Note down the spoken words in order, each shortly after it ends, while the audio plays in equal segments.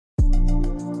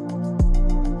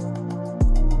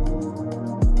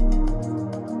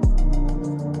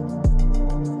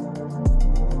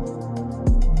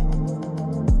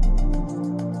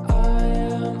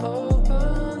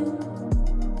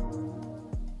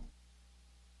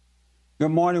Good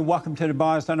morning. Welcome to the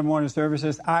Bond Sunday morning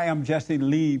services. I am Jesse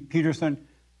Lee Peterson.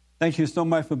 Thank you so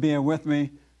much for being with me.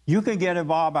 You can get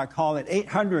involved by calling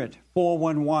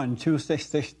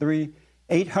 800-411-2663,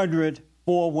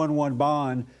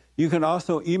 800-411-BOND. You can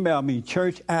also email me,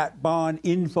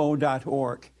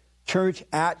 church@bondinfo.org,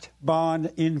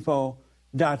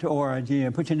 church@bondinfo.org,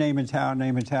 and put your name in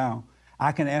town.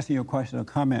 I can answer your question or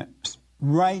comments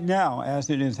right now as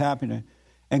it is happening.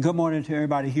 And good morning to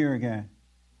everybody here again.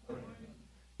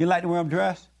 You like the way I'm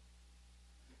dressed?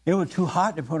 It was too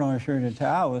hot to put on a shirt and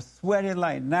tie. I was sweating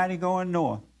like 90 going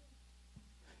north.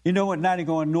 You know what 90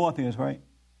 going north is, right?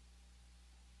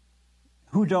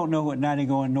 Who don't know what 90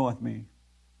 going north means?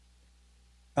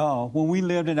 Oh, when we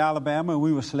lived in Alabama,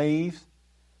 we were slaves,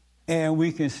 and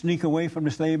we could sneak away from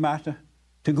the slave master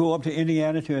to go up to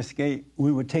Indiana to escape.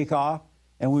 We would take off,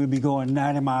 and we would be going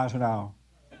 90 miles an hour.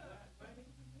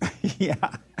 Yeah,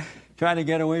 trying to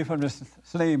get away from the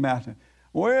slave master.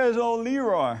 Where's old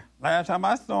Leroy? Last time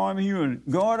I saw him, he was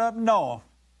going up north,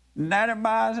 90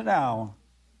 miles an hour.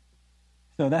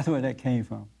 So that's where that came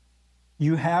from.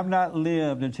 You have not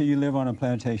lived until you live on a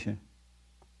plantation.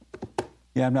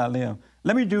 You have not lived.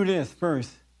 Let me do this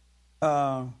first.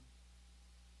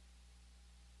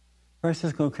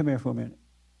 Francisco, come here for a minute.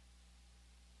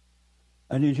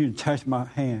 I need you to touch my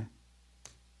hand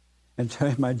and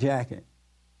touch my jacket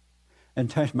and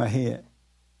touch my head.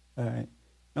 All right.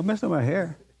 Don't mess up my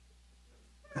hair.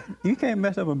 You can't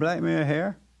mess up a black man's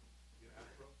hair.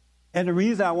 And the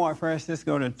reason I want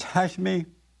Francisco to touch me,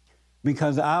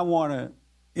 because I want to,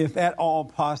 if at all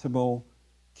possible,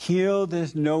 kill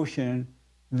this notion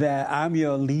that I'm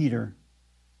your leader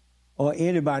or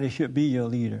anybody should be your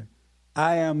leader.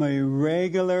 I am a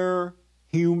regular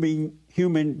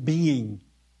human being,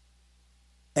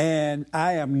 and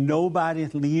I am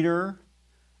nobody's leader.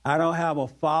 I don't have a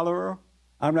follower.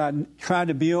 I'm not trying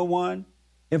to build one.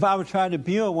 If I was trying to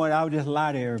build one, I would just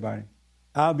lie to everybody.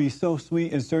 I would be so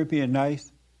sweet and syrupy and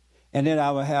nice, and then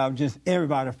I would have just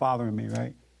everybody following me,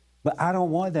 right? But I don't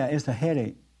want that. It's a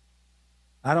headache.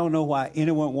 I don't know why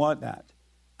anyone want that.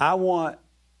 I want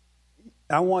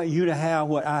you to have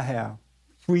what I have,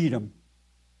 freedom.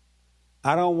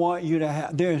 I don't want you to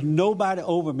have, there's nobody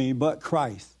over me but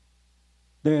Christ.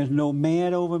 There is no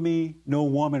man over me, no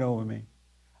woman over me.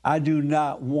 I do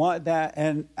not want that,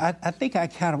 and I think I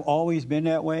kind of always been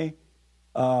that way.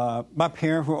 My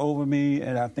parents were over me,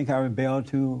 and I think I rebelled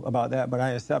too about that, but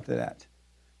I accepted that.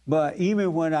 But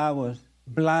even when I was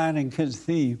blind and couldn't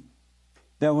see,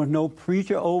 there was no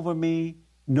preacher over me,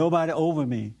 nobody over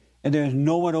me, and there's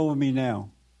no one over me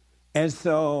now. And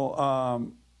so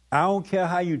I don't care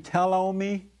how you tell on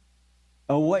me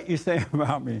or what you say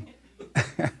about me.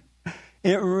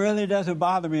 It really doesn't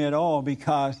bother me at all,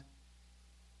 because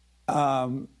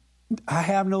I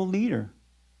have no leader,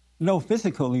 no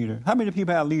physical leader. How many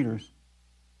people have leaders?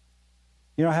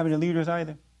 You don't have any leaders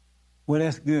either? Well,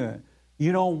 that's good.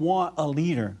 You don't want a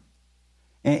leader.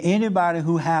 And anybody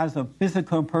who has a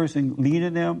physical person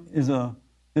leading them is a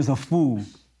fool,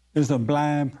 is a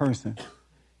blind person.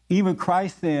 Even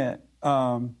Christ said,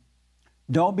 don't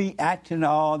be acting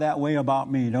all that way about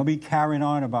me. Don't be carrying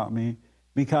on about me,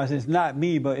 because it's not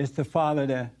me, but it's the Father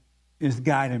that is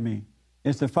guiding me.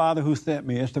 It's the Father who sent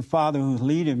me. It's the Father who's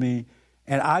leading me.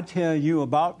 And I tell you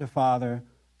about the Father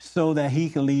so that he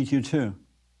can lead you too.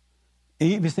 And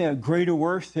he even said, greater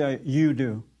works that you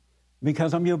do,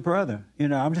 because I'm your brother. You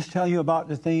know, I'm just telling you about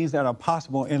the things that are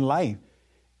possible in life.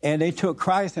 And they took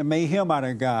Christ and made him out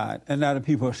of God, and now the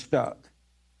people are stuck.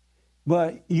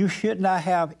 But you should not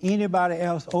have anybody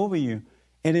else over you.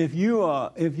 And if you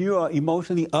are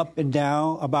emotionally up and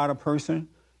down about a person,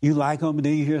 you like them, and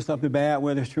then you hear something bad,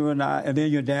 whether it's true or not, and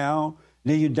then you're down,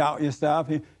 then you doubt yourself.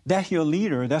 That's your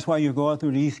leader. That's why you're going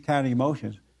through these kind of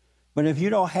emotions. But if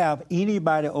you don't have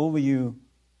anybody over you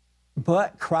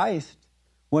but Christ,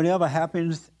 whatever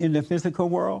happens in the physical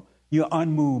world, you're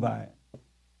unmoved by it.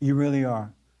 You really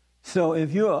are. So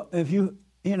if you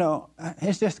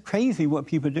it's just crazy what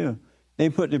people do. They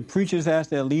put the preachers as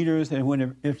their leaders,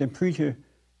 and if the preacher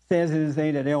says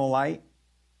anything that they don't like,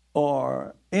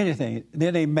 or anything,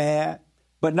 then they mad,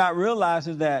 but not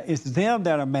realizing that it's them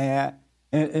that are mad,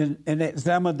 and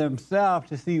examine themselves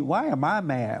to see, why am I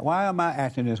mad? Why am I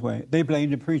acting this way? They blame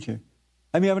the preacher.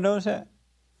 Have you ever noticed that?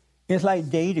 It's like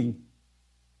dating.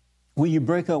 When you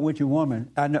break up with your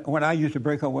woman, when I used to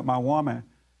break up with my woman,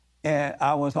 and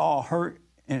I was all hurt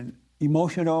and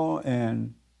emotional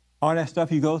and all that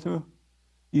stuff you go through,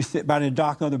 you sit by the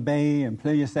dock of the bay and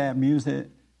play your sad music.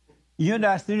 You're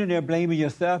not sitting there blaming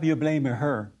yourself, you're blaming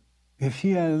her. If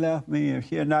she had left me, if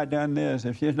she had not done this,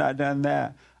 if she had not done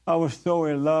that, I was so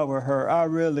in love with her. I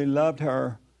really loved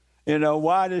her.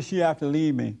 Why does she have to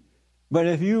leave me? But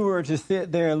if you were to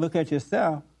sit there and look at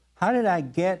yourself, how did I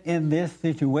get in this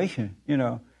situation?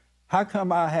 How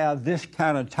come I have this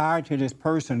kind of tie to this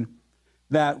person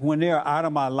that when they're out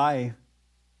of my life,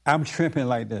 I'm tripping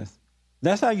like this?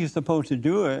 That's how you're supposed to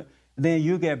do it. Then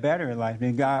you get better in life.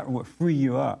 Then God will free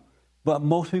you up. But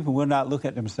most people will not look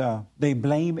at themselves. They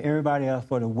blame everybody else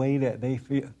for the way that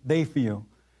they feel.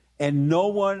 And no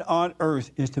one on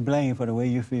earth is to blame for the way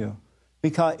you feel,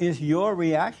 because it's your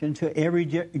reaction to every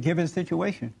given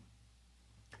situation.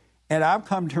 And I've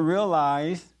come to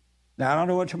realize, now I don't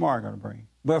know what tomorrow's going to bring,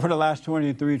 but for the last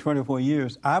 23, 24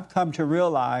 years, I've come to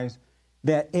realize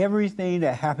that everything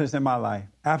that happens in my life,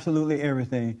 absolutely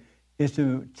everything, is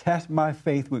to test my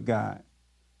faith with God,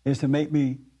 is to make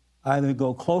me either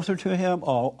go closer to him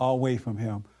or away from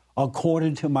him,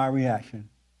 according to my reaction,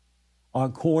 or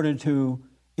according to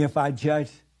if I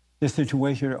judge the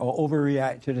situation or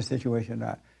overreact to the situation or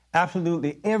not.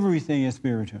 Absolutely everything is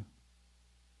spiritual.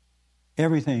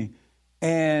 Everything.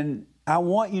 And I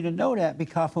want you to know that,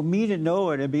 because for me to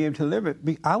know it and be able to live it,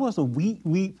 I was a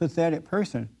weak, pathetic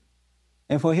person.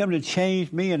 And for him to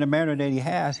change me in the manner that he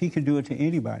has, he can do it to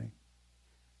anybody.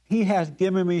 He has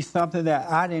given me something that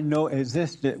I didn't know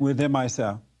existed within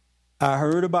myself. I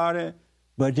heard about it,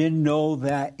 but didn't know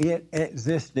that it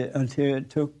existed until it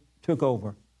took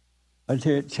over,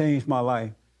 until it changed my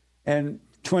life. And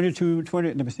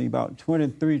about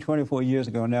 23, 24 years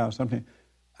ago now, something,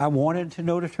 I wanted to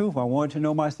know the truth. I wanted to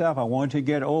know myself. I wanted to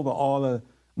get over all of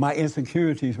my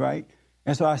insecurities, right?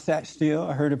 And so I sat still.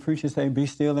 I heard a preacher say, be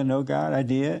still and know God. I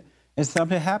did. And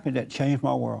something happened that changed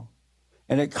my world.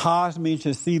 And it caused me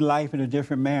to see life in a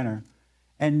different manner.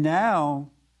 And now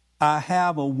I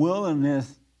have a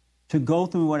willingness to go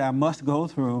through what I must go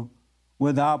through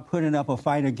without putting up a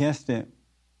fight against it.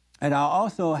 And I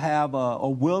also have a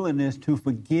willingness to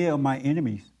forgive my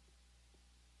enemies.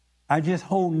 I just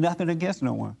hold nothing against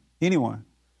anyone,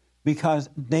 because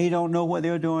they don't know what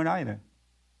they're doing either.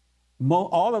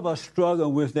 All of us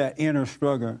struggle with that inner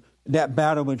struggle, that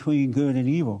battle between good and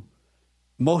evil.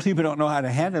 Most people don't know how to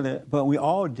handle it, but we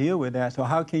all deal with that. So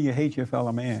how can you hate your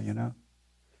fellow man,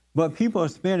 But people are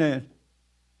spending,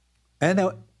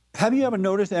 and have you ever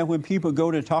noticed that when people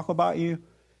go to talk about you,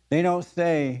 they don't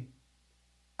say,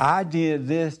 I did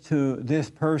this to this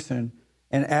person,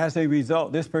 and as a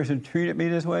result, this person treated me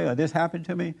this way, or this happened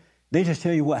to me. They just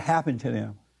tell you what happened to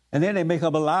them. And then they make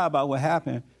up a lie about what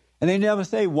happened. And they never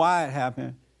say why it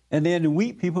happened. And then the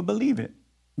weak people believe it,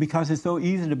 because it's so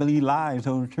easy to believe lies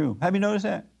over the truth. Have you noticed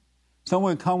that?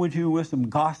 Someone come with you with some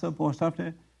gossip or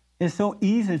something. It's so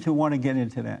easy to want to get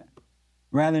into that,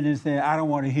 rather than say, I don't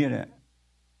want to hear that.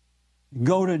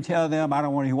 Go to tell them, I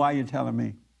don't want to hear why you're telling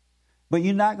me. But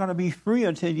you're not going to be free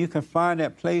until you can find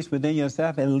that place within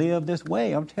yourself and live this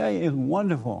way. I'm telling you, it's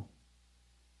wonderful.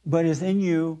 But it's in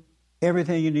you,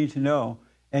 everything you need to know.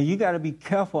 And you got to be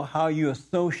careful how you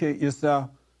associate yourself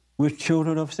with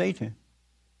children of Satan,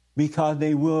 because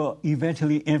they will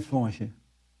eventually influence you.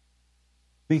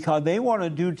 Because they want to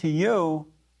do to you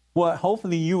what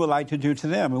hopefully you would like to do to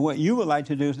them. And what you would like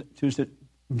to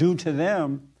do to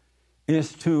them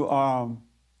is to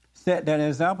set that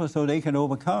example so they can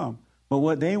overcome. But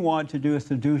what they want to do is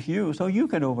seduce you so you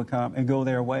can overcome and go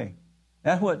their way.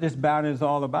 That's what this battle is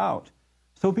all about.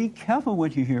 So be careful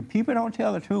what you hear. People don't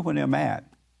tell the truth when they're mad.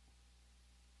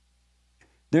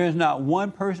 There is not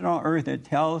one person on earth that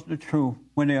tells the truth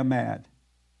when they're mad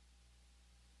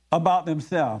about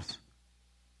themselves.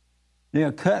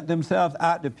 They'll cut themselves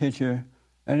out the picture,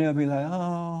 and they'll be like,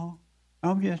 oh,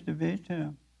 I'm just a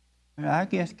victim. And I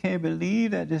just can't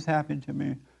believe that this happened to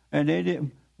me. And they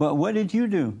didn't. But what did you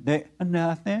do?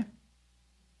 Nothing.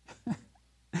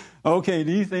 Okay,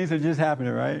 these things are just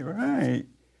happening, right? Right.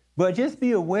 But just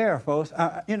be aware, folks.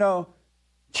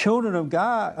 Children of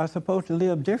God are supposed to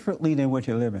live differently than what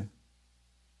you're living.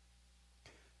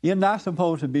 You're not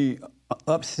supposed to be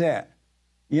upset.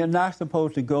 You're not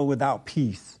supposed to go without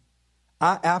peace.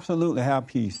 I absolutely have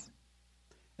peace.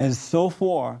 And so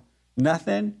far,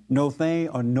 nothing, no thing,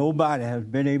 or nobody has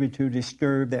been able to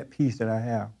disturb that peace that I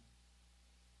have.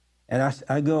 And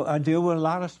I deal with a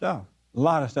lot of stuff,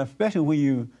 especially when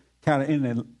you kind of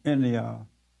in the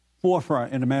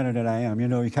forefront in the manner that I am.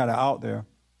 You're kind of out there.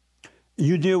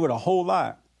 You deal with a whole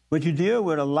lot, but you deal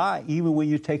with a lot even when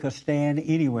you take a stand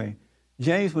anyway.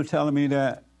 James was telling me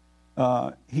that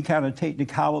he kind of take the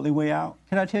cowardly way out.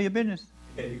 Can I tell you business?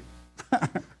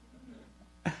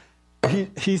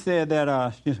 He said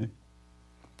that,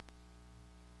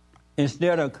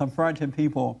 instead of confronting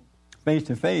people face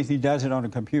to face, he does it on the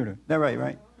computer. Is that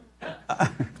right?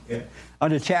 Yeah.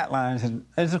 On the chat lines.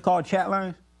 Is it called chat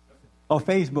lines? Or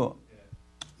Facebook? Yeah.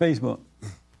 Facebook.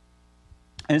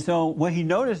 And so what he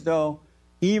noticed, though,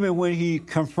 even when he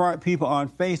confront people on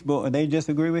Facebook and they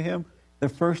disagree with him, the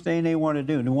first thing they want to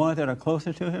do, the ones that are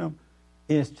closer to him,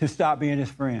 is to stop being his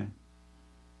friend.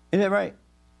 Isn't that right?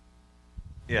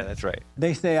 Yeah, that's right.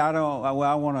 They say, I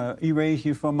want to erase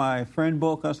you from my friend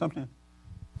book or something.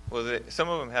 Well, some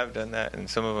of them have done that, and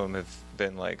some of them have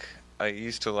been like, I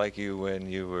used to like you when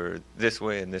you were this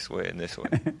way and this way and this way.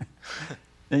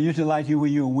 They used to like you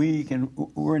when you were weak and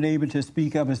weren't able to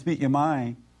speak up and speak your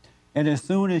mind. And as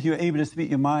soon as you're able to speak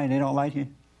your mind, they don't like you?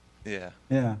 Yeah.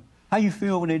 Yeah. How you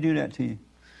feel when they do that to you?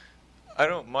 I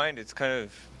don't mind. It's kind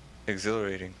of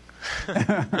exhilarating.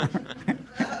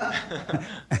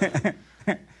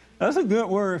 That's a good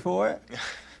word for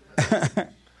it.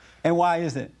 And why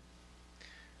is it?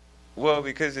 Well,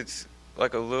 because it's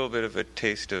like a little bit of a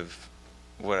taste of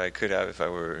what I could have if I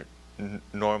were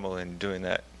normal in doing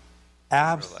that.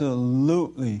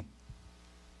 Absolutely.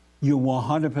 You're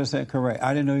 100% correct.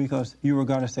 I didn't know because you were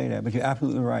going to say that, but you're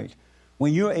absolutely right.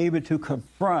 When you're able to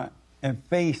confront and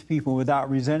face people without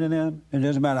resenting them, it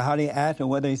doesn't matter how they act or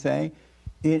what they say,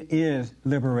 it is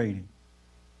liberating.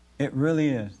 It really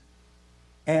is.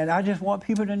 And I just want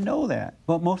people to know that.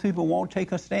 But most people won't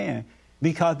take a stand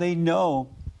because they know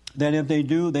that if they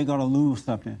do, they're going to lose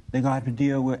something. They're going to have to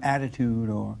deal with attitude,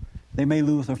 or they may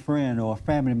lose a friend or a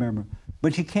family member.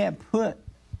 But you can't put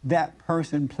that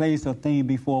person, place, or thing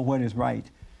before what is right,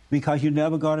 because you're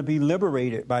never going to be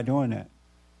liberated by doing that.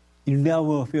 You never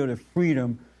will feel the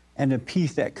freedom and the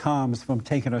peace that comes from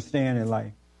taking a stand in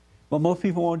life. But most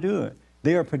people won't do it.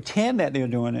 They'll pretend that they're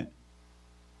doing it.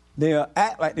 They'll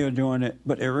act like they're doing it,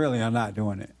 but they really are not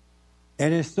doing it.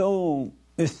 And it's so,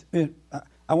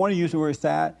 I want to use the word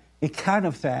sad. It's kind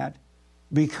of sad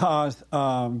because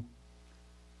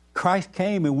Christ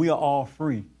came and we are all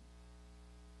free.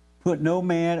 Put no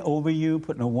man over you,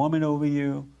 put no woman over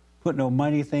you, put no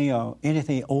money thing or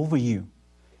anything over you.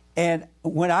 And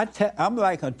when I'm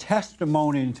like a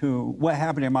testimony to what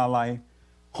happened in my life,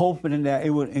 hoping that it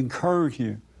would encourage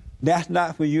you. That's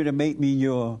not for you to make me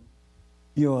your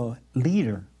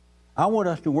leader. I want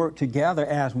us to work together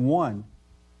as one.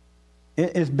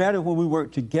 It's better when we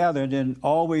work together than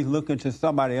always looking to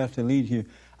somebody else to lead you.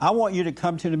 I want you to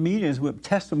come to the meetings with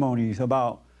testimonies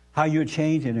about how you're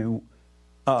changing and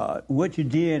what you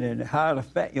did and how it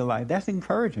affected your life. That's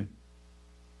encouraging.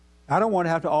 I don't want to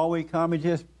have to always come and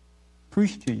just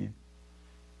preach to you.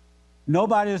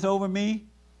 Nobody is over me.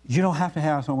 You don't have to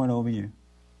have someone over you.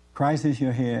 Christ is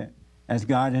your head, as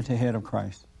God is the head of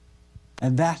Christ.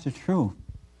 And that's the truth.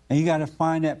 And you got to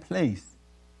find that place.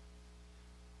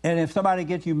 And if somebody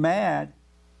gets you mad,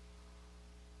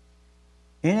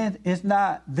 it's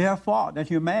not their fault that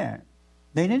you're mad.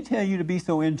 They didn't tell you to be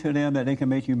so into them that they can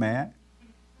make you mad.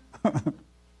 You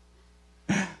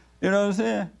know what I'm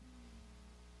saying?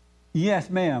 Yes,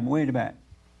 ma'am. Way in the back.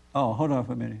 Oh, hold on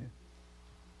for a minute here.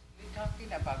 You're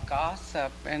talking about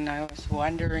gossip, and I was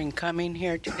wondering, coming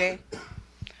here today,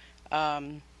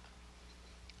 I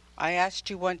asked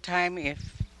you one time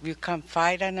if you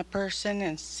confide in a person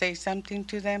and say something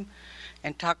to them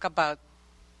and talk about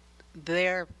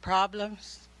their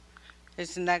problems.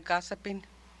 Isn't that gossiping?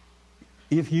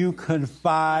 If you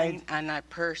confide in a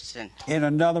person, in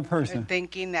another person,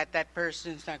 thinking that that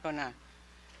person's not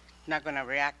gonna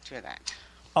react to that.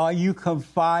 Are you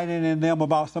confiding in them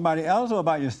about somebody else or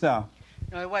about yourself?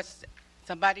 No, it was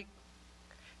somebody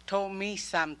told me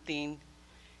something,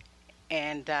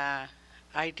 and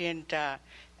I didn't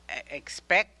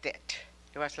expect it.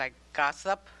 It was like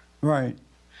gossip. Right.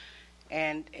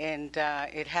 And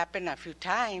it happened a few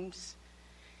times,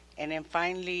 and then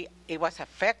finally it was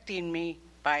affecting me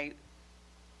by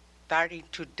starting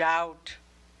to doubt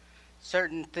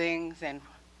certain things and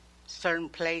certain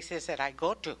places that I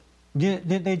go to. Did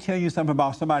they tell you something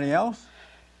about somebody else,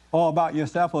 or about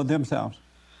yourself or themselves?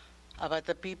 About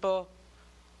the people.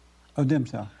 Or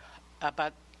themselves.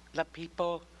 About the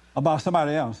people. About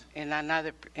somebody else. In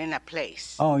a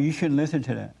place. Oh, you shouldn't listen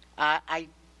to that. I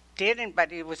didn't,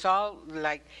 but it was all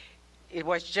like, it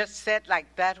was just said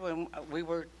like that when we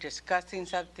were discussing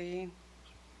something,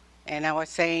 and I was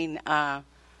saying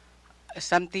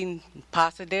something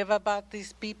positive about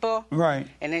these people. Right.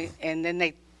 And then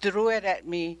they threw it at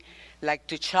me like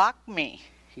to shock me,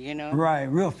 you know. Right,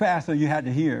 real fast, so you had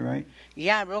to hear it, right?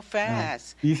 Yeah, real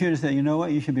fast. You should have said, you know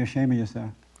what, you should be ashamed of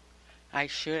yourself. I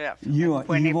should have. You are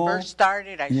when evil. It first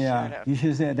started, I should have. You should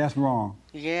have said, that's wrong.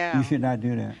 Yeah. You should not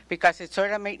do that. Because it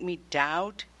sort of made me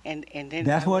doubt, and then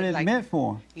that's what it's meant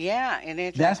for. Yeah, and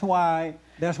it's that's why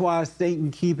Satan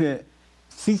keep it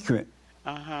secret,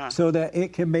 so that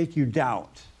it can make you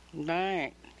doubt.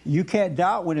 Right. You can't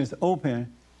doubt when it's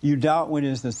open, You doubt when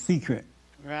it's a secret.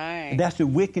 Right. That's the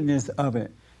wickedness of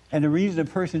it. And the reason the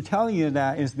person telling you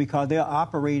that is because they're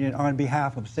operating on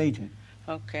behalf of Satan.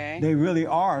 Okay. They really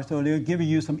are. So they're giving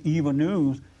you some evil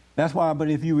news. That's why, but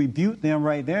if you rebuke them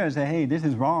right there and say, hey, this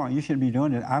is wrong, you shouldn't be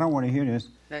doing this, I don't want to hear this.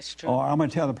 That's true. Or I'm going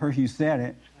to tell the person you said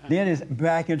it. Then it's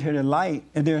back into the light,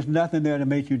 and there's nothing there to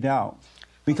make you doubt.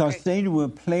 Because Okay. Satan will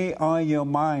play on your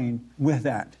mind with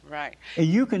that. Right. And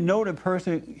you can know the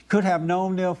person, could have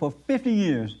known them for 50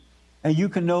 years, and you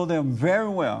can know them very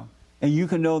well, and you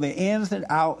can know the ins and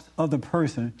outs of the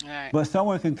person. Right. But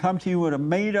someone can come to you with a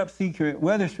made-up secret,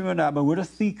 whether it's true or not, but with a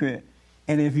secret,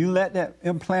 and if you let that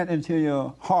implant into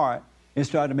your heart, it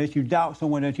starts to make you doubt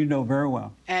someone that you know very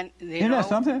well. And Isn't that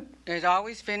something? It's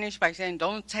always finished by saying,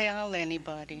 "Don't tell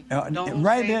anybody." Don't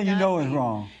Right say there, you know it's nothing.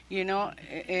 wrong. You know,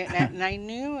 and I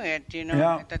knew it,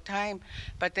 Yeah. at the time.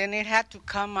 But then it had to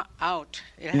come out.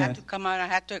 It Yes. had to come out. I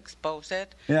had to expose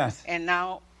it. Yes. And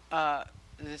now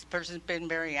this person's been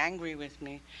very angry with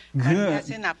me. But Good. it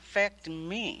doesn't affect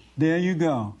me. There you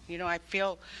go. I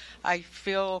feel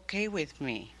okay with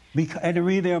me. And the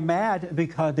reason they're mad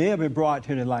because they have been brought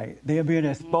to the light. They are being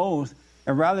exposed.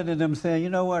 And rather than them saying, you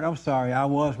know what, I'm sorry, I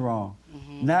was wrong.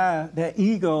 Now, that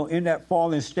ego in that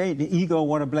fallen state, the ego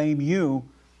want to blame you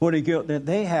for the guilt that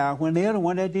they have when they're the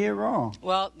one that did wrong.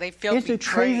 Well, they feel It's the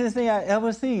betrayed. craziest thing I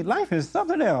ever seen. Life is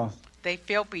something else. They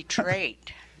feel betrayed.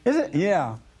 Is it?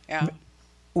 Yeah. Yeah.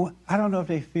 Well, I don't know if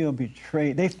they feel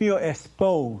betrayed. They feel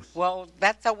exposed. Well,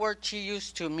 that's a word she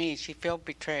used to me. She felt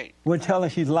betrayed. When telling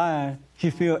she's lying,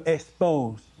 she feel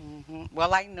exposed.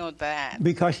 Well, I know that.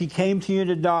 Because she came to you in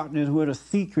the darkness with a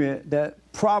secret that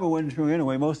probably wasn't true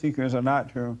anyway. Most secrets are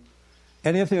not true.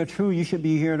 And if they're true, you should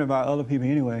be hearing about other people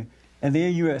anyway. And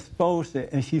then you exposed it,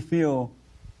 and she feel,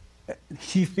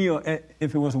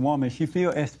 if it was a woman, she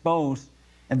feel exposed,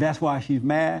 and that's why she's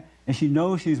mad, and she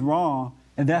knows she's wrong,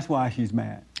 and that's why she's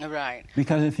mad. Right.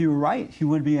 Because if you were right, she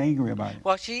wouldn't be angry about it.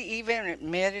 Well, she even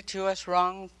admitted to us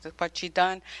wrong what she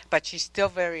done, but she's still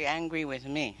very angry with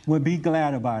me. Well, be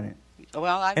glad about it.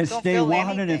 Well, I And don't stay feel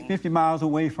 150 anything. miles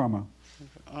away from her.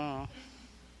 Oh.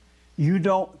 You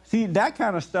don't see that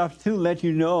kind of stuff too. Let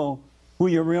you know who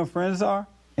your real friends are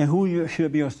and who you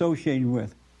should be associating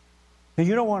with. And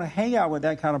you don't want to hang out with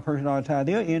that kind of person all the time.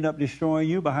 They'll end up destroying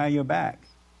you behind your back.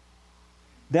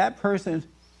 That person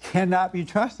cannot be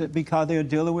trusted because they're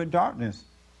dealing with darkness.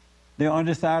 They're on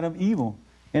the side of evil.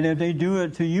 And if they do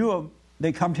it to you,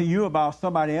 they come to you about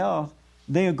somebody else,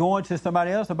 they are going to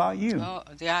somebody else about you. Oh,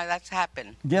 yeah, that's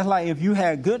happened. Just like if you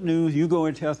had good news, you go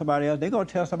and tell somebody else, they're going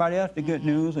to tell somebody else the good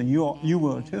news, and you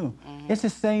will too. It's the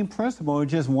same principle,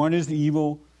 just one is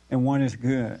evil and one is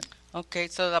good. Okay,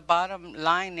 so the bottom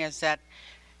line is that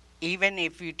even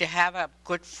if you have a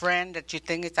good friend that you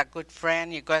think is a good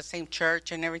friend, you go to the same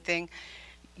church and everything,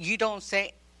 you don't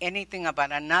say anything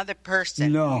about another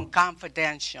person No. in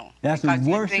confidential. That's the because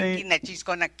worst you're thinking thing. that she's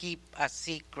going to keep a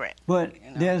secret. But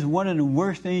you know. there's one of the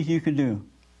worst things you can do.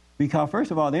 Because first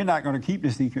of all, they're not going to keep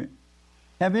the secret.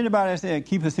 Have anybody said,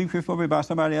 keep a secret for me about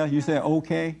somebody else? You said,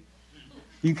 okay.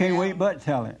 You can't wait but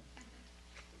tell it.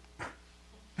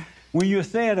 When you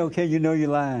say it okay, you know you're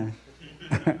lying.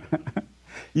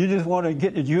 You just want to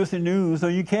get the juicy news so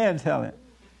you can tell it.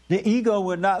 The ego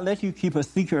would not let you keep a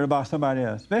secret about somebody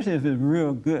else, especially if it's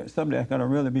real good, something that's going to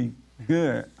really be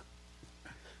good.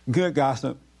 Good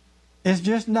gossip. It's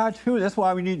just not true. That's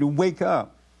why we need to wake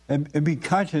up and be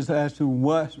conscious as to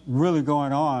what's really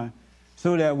going on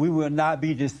so that we will not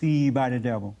be deceived by the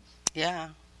devil. Yeah,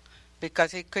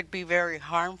 because it could be very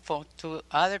harmful to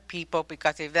other people,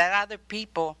 because if that other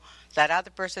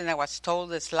person that was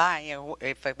told this lie, or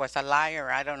if it was a liar,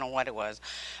 I don't know what it was,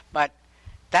 but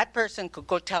that person could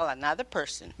go tell another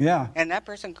person. Yeah. And that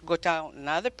person could go tell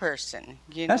another person.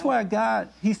 That's why God,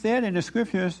 he said in the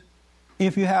scriptures,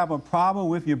 if you have a problem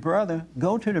with your brother,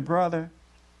 go to the brother,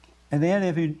 and then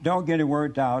if you don't get it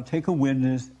worked out, take a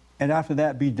witness, and after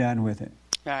that, be done with it.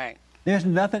 Right. There's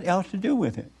nothing else to do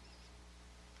with it.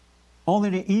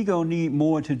 Only the ego need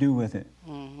more to do with it.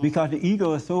 Mm-hmm. Because the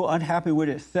ego is so unhappy with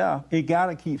itself, it got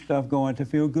to keep stuff going to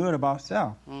feel good about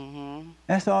self. Mm-hmm.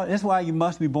 That's all. That's why you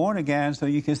must be born again, so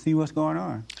you can see what's going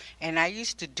on. And I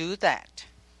used to do that.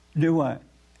 Do what?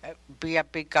 Be a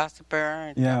big gossiper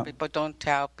and tell people, don't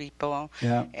tell people.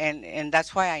 Yeah. And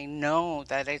that's why I know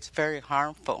that it's very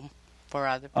harmful for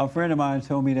other people. A friend of mine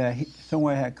told me that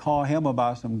someone had called him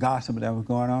about some gossip that was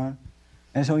going on.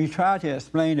 And so he tried to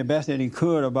explain the best that he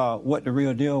could about what the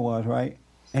real deal was, right?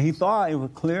 And he thought it was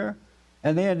clear.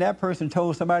 And then that person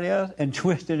told somebody else and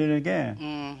twisted it again.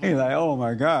 Mm-hmm. He's like, oh,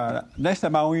 my God. Next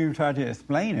time I won't even try to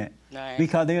explain it. Right.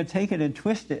 Because they'll take it and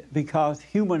twist it because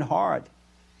human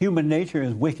nature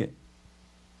is wicked.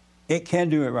 it can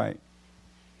do it right.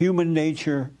 Human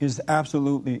nature is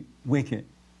absolutely wicked.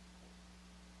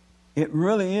 It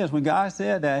really is. When God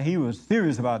said that, he was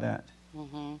serious about that.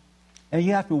 Mm-hmm. And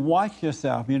you have to watch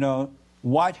yourself,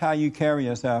 watch how you carry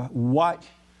yourself. Watch.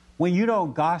 When you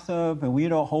don't gossip and when you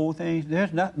don't hold things,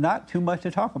 there's not too much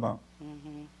to talk about.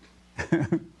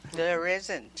 Mm-hmm. There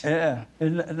isn't. Yeah,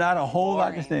 it's not a whole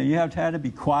lot to say. You have time to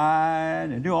be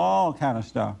quiet and do all kind of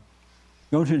stuff.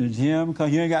 Go to the gym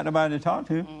because you ain't got nobody to talk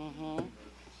to. Mm-hmm.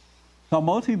 So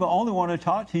most people only want to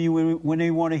talk to you when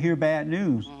they want to hear bad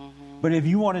news. Mm-hmm. But if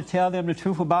you want to tell them the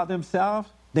truth about themselves,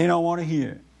 they don't want to hear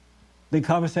it. The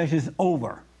conversation is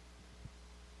over.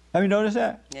 Have you noticed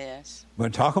that? Yes.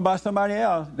 But talk about somebody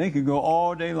else, they could go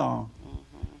all day long.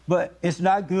 Mm-hmm. But it's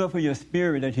not good for your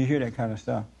spirit that you hear that kind of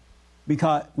stuff.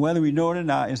 Because whether we know it or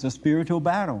not, it's a spiritual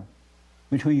battle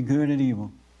between good and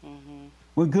evil. Mm-hmm.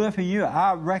 Well, good for you.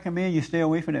 I recommend you stay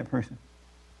away from that person.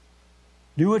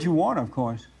 Do what you want, of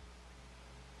course.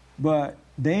 But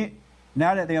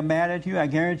now that they're mad at you, I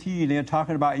guarantee you they're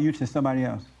talking about you to somebody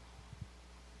else.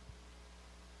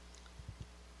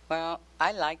 Well,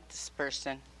 I like this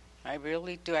person. I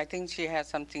really do. I think she has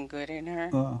something good in her.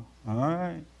 All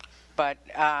right. But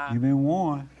you've been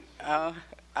warned.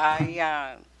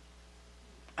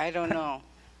 I don't know.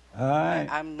 All right.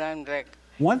 I'm like...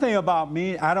 One thing about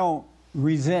me, I don't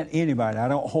resent anybody. I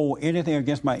don't hold anything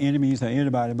against my enemies or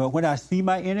anybody. But when I see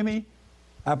my enemy,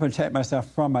 I protect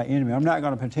myself from my enemy. I'm not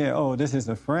going to pretend, oh, this is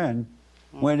a friend,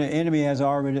 when the enemy has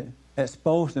already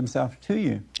exposed himself to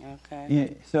you. Okay. Yeah,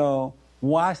 so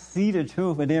why see the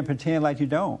truth and then pretend like you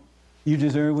don't? You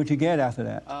deserve what you get after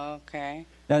that. Okay.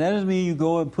 Now, that doesn't mean you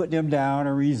go and put them down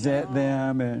or resent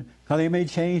them, because they may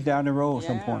change down the road at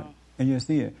some point. And you'll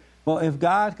see it. Well, if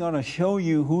God's going to show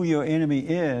you who your enemy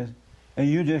is, and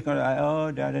you're just going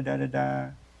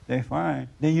to, they're fine,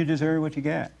 then you deserve what you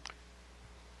get.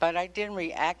 But I didn't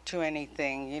react to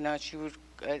anything. She would,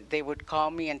 they would call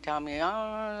me and tell me,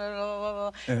 yeah.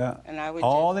 And I would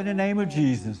all in the name of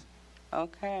Jesus.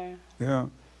 Okay. Yeah.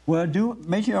 Well,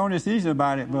 make your own decision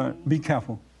about it, but be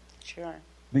careful. Sure.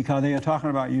 Because they are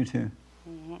talking about you, too.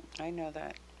 Mm-hmm. I know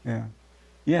that. Yeah.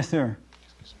 Yes, sir.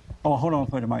 Oh, hold on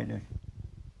for the mic there.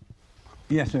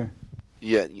 Yes, sir.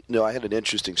 Yeah, I had an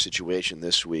interesting situation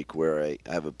this week where I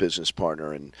have a business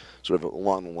partner and sort of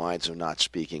along the lines of not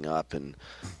speaking up. And,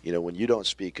 when you don't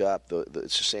speak up,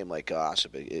 it's the same like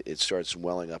gossip. It starts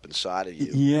welling up inside of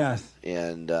you. Yes.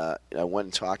 And I went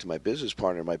and talked to my business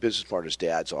partner. My business partner's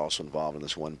dad's also involved in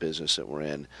this one business that we're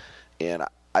in. And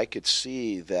I could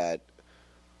see that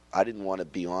I didn't want to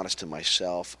be honest to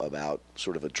myself about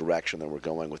sort of a direction that we're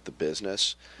going with the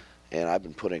business. And I've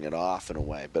been putting it off in a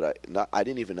way, but I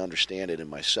didn't even understand it in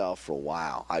myself for a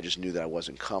while. I just knew that I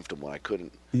wasn't comfortable. I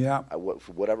couldn't,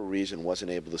 for whatever reason,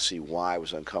 wasn't able to see why I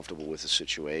was uncomfortable with the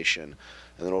situation.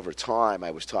 And then over time,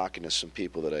 I was talking to some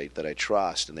people that I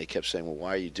trust, and they kept saying, well,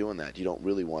 why are you doing that? You don't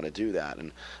really want to do that.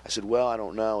 And I said, well, I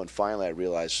don't know. And finally I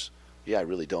realized, I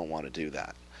really don't want to do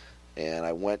that. And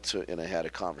I went and I had a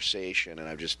conversation, and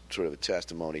I've just sort of a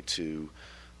testimony to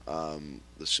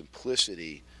the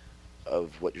simplicity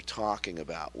of what you're talking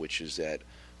about, which is that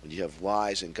when you have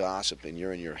lies and gossip and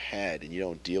you're in your head and you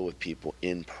don't deal with people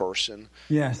in person,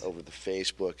 over the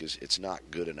Facebook, it's not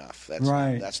good enough. That's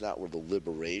right. That's not where the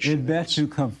liberation it's best to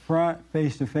confront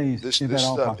face to face. This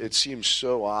stuff, it seems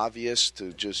so obvious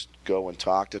to just go and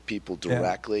talk to people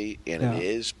directly, and it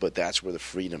is, but that's where the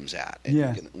freedom's at. And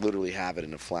you can literally have it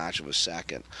in a flash of a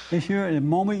second. It's the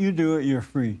moment you do it, you're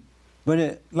free.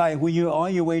 But when you're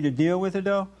on your way to deal with it,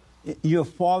 though, you'll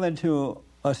fall into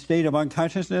a state of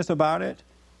unconsciousness about it,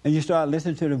 and you start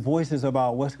listening to the voices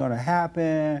about what's going to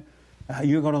happen,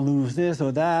 you're going to lose this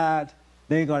or that,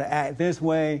 they're going to act this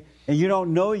way, and you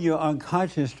don't know you're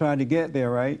unconscious trying to get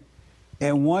there, right?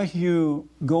 And once you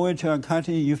go into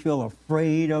unconscious, you feel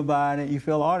afraid about it, you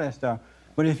feel all that stuff.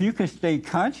 But if you can stay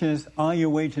conscious on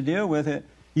your way to deal with it,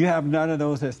 you have none of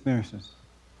those experiences.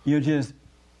 You're just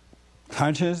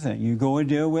conscious, and you go and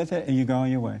deal with it, and you go on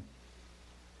your way.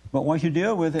 But once you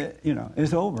deal with it,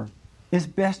 it's over. It's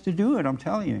best to do it, I'm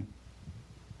telling you.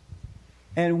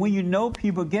 And when you know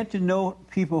people, get to know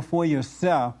people for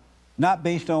yourself, not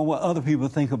based on what other people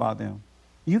think about them.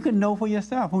 You can know for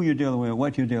yourself who you're dealing with,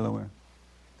 what you're dealing with.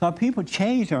 Because people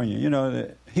change on you.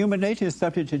 The human nature is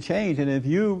subject to change. And if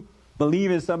you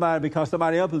believe in somebody because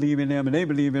somebody else believes in them and they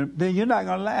believe in them, then you're not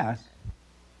going to last.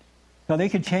 So they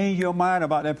can change your mind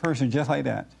about that person just like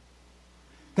that.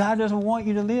 God doesn't want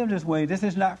you to live this way. This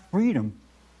is not freedom.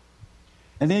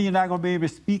 And then you're not going to be able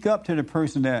to speak up to the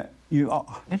person that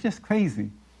it's just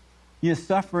crazy. You're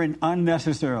suffering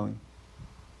unnecessarily.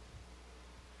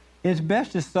 It's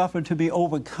best to suffer to be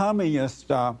overcoming your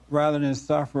stuff rather than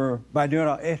suffer by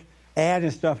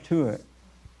adding stuff to it.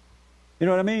 You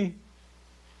know what I mean?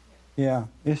 Yeah,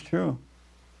 it's true.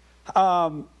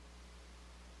 How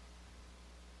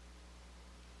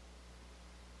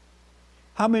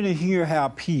many here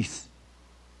have peace?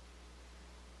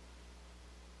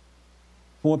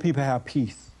 4 people have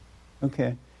peace.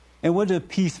 Okay. And what does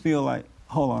peace feel like?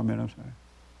 Hold on a minute, I'm sorry.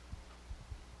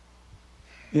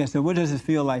 Yeah, so what does it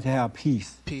feel like to have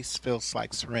peace? Peace feels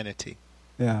like serenity.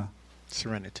 Yeah.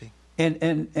 Serenity.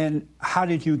 And how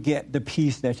did you get the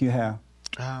peace that you have?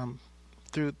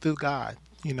 Through God.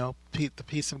 You know, the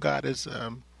peace of God is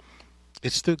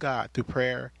it's through God, through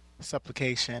prayer,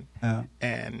 supplication,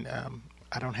 and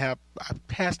I've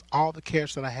passed all the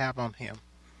cares that I have on Him.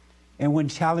 And when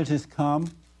challenges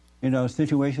come, you know,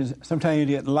 situations, sometimes you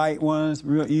get light ones,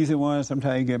 real easy ones,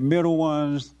 sometimes you get middle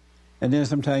ones, and then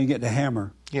sometimes you get the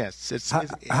hammer. Yes.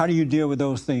 How do you deal with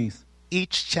those things?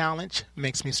 Each challenge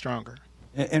makes me stronger.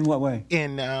 In what way?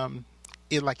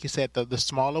 Like you said, the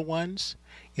smaller ones,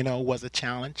 you know, was a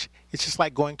challenge. It's just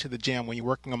like going to the gym when you're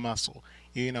working a muscle.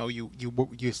 You know,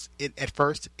 at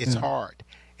first it's hard,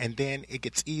 and then it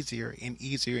gets easier and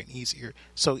easier and easier.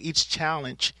 So each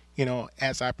challenge, you know,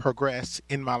 as I progress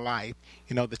in my life,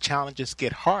 you know, the challenges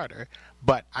get harder,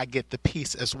 but I get the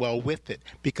peace as well with it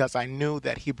because I knew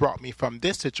that He brought me from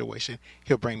this situation.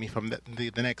 He'll bring me from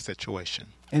the next situation.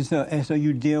 And so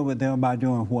you deal with them by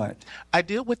doing what? I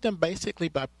deal with them basically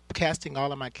by casting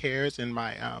all of my cares and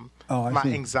my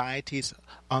anxieties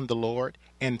on the Lord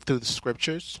and through the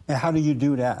Scriptures. And how do you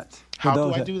do that? How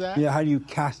do I do that? Yeah, how do you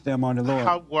cast them on the Lord?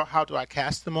 How do I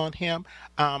cast them on Him?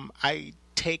 I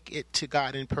take it to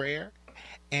God in prayer,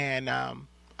 and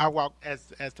I walk,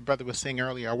 as the brother was saying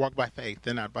earlier, I walk by faith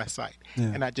and not by sight. Yeah.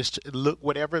 And I just look,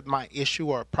 whatever my issue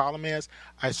or problem is,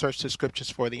 I search the Scriptures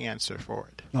for the answer for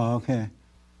it. Oh, okay.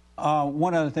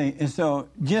 One other thing, and so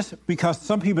just because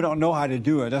some people don't know how to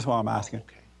do it, that's why I'm asking. Oh,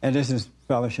 okay. And this is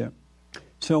fellowship.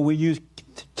 So when you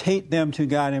take them to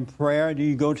God in prayer, do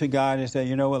you go to God and say,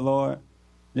 you know what, Lord,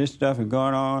 this stuff is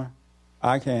going on,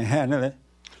 I can't handle it.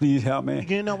 Please help me.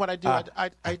 You know what I do?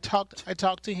 I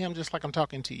talk to Him just like I'm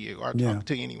talking to you, or talk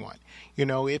to anyone. You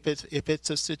know, if it's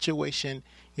a situation,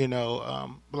 you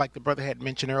know, like the brother had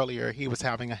mentioned earlier, he was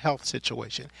having a health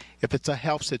situation. If it's a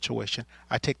health situation,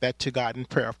 I take that to God in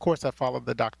prayer. Of course, I follow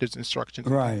the doctor's instructions,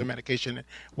 the medication, and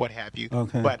what have you.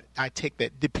 Okay. But I take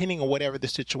that, depending on whatever the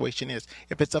situation is.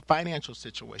 If it's a financial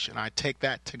situation, I take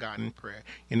that to God in prayer.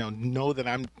 You know that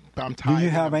I'm tired. Do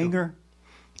you have anger?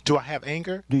 Do I have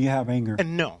anger? Do you have anger?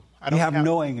 And no. I don't have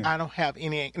no anger? I don't have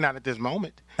any anger. Not at this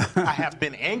moment. I have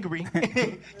been angry.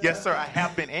 Yes, sir, I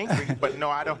have been angry. But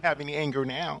no, I don't have any anger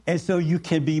now. And so you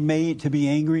can be made to be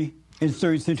angry in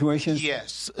certain situations?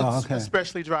 Yes. Okay.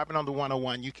 Especially driving on the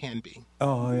 101, you can be.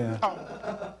 Oh, yeah.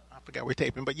 I forgot we're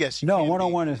taping, but yes, you can be.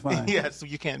 101 is fine. Yes,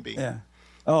 you can be. Yeah.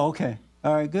 Oh, okay.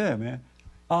 All right, good, man.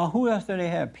 Who else do they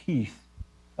have peace?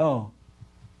 Oh,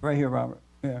 right here, Robert.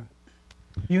 Yeah.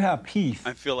 You have peace.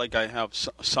 I feel like I have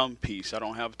some peace. I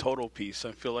don't have total peace.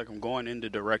 I feel like I'm going in the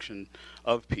direction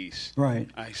of peace. Right.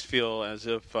 I feel as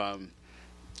if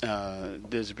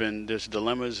there's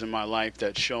dilemmas in my life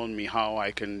that's shown me how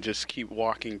I can just keep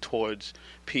walking towards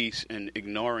peace and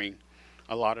ignoring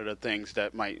a lot of the things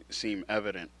that might seem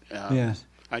evident. Yes.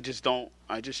 I just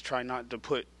try not to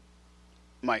put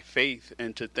my faith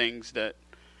into things that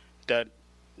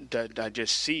I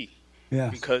just see.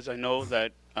 Yes. Because I know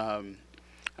that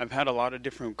I've had a lot of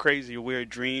different crazy, weird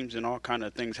dreams and all kind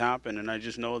of things happen, and I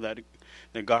just know that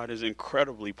God is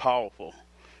incredibly powerful,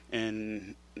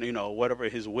 and you know whatever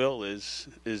His will is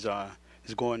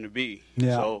going to be.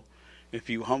 Yeah. So if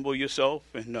you humble yourself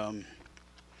and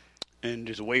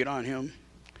just wait on Him,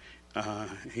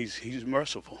 He's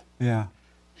merciful. Yeah.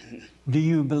 Do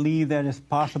you believe that it's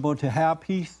possible to have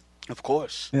peace? Of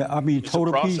course. Yeah, I mean, it's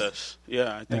total a process. Peace?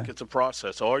 Yeah, I think it's a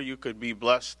process. Or you could be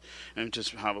blessed and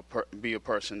just have be a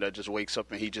person that just wakes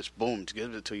up and He just, boom,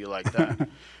 gives it to you like that.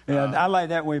 I like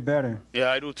that way better.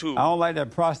 Yeah, I do too. I don't like that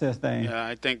process thing. Yeah,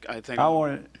 I think I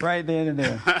want it right there and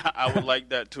there. I would like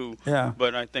that too. Yeah.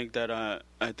 But I think that,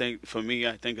 for me,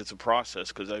 I think it's a process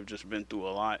because I've just been through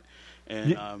a lot.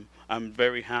 And I'm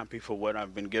very happy for what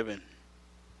I've been given.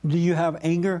 Do you have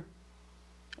anger?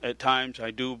 At times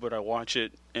I do, but I watch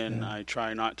it and I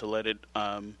try not to let it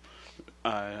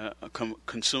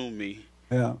consume me.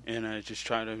 Yeah. And I just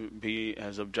try to be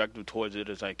as objective towards it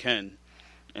as I can.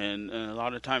 And a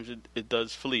lot of times it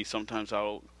does flee. Sometimes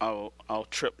I'll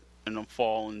trip and I'll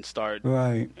fall and start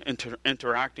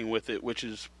interacting with it, which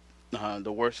is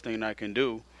the worst thing I can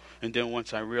do. And then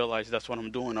once I realize that's what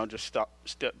I'm doing, I'll just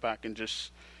step back and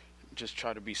just just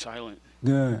try to be silent.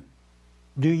 Good.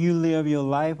 Do you live your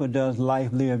life, or does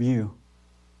life live you?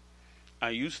 I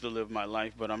used to live my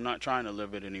life, but I'm not trying to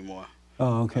live it anymore.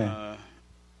 Oh, okay.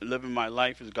 Living my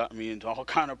life has gotten me into all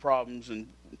kind of problems and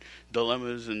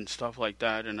dilemmas and stuff like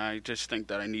that, and I just think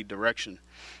that I need direction.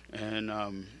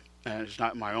 And it's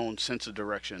not my own sense of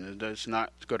direction. It's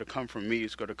not going to come from me.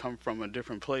 It's going to come from a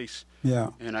different place. Yeah.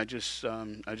 And I just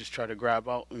try to grab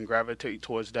out and gravitate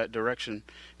towards that direction,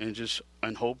 and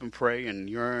hope and pray and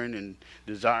yearn and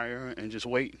desire and just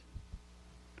wait.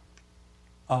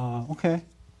 Okay.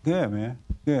 Good, man.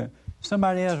 Good.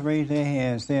 Somebody else raised their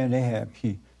hand saying they have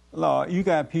peace. Lord, you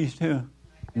got peace too?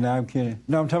 No, I'm kidding.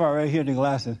 No, I'm talking about right here, the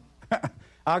glasses.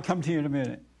 I'll come to you in a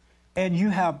minute. And you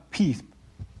have peace,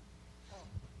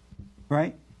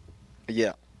 right?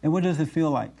 Yeah. And what does it feel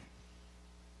like?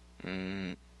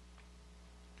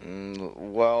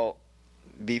 Well,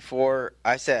 before,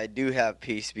 I said I do have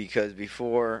peace because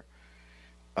before,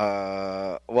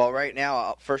 right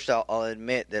now, first I'll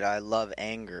admit that I love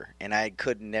anger, and I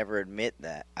could never admit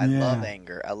that. I love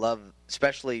anger. I love,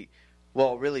 especially,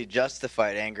 really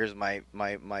justified anger is my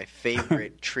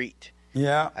favorite treat.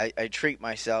 Yeah. I treat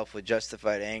myself with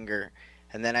justified anger,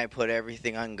 and then I put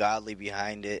everything ungodly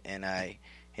behind it, and I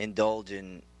indulge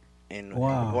in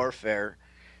warfare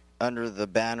under the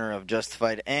banner of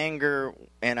justified anger,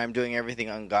 and I'm doing everything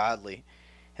ungodly.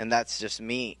 And that's just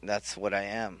me. That's what I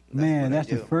am. That's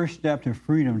the first step to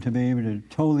freedom, to be able to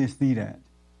totally see that.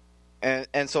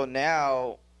 And so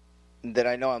now that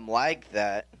I know I'm like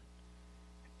that,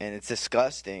 and it's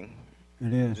disgusting.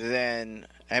 It is. Then,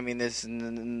 I mean, it's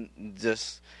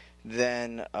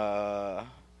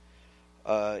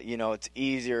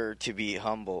easier to be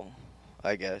humble,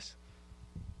 I guess.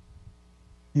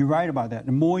 You're right about that.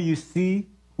 The more you see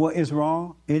what is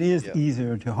wrong, it is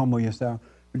easier to humble yourself.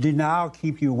 Denial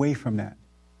keeps you away from that.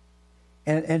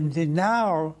 And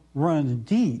denial runs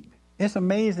deep. It's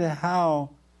amazing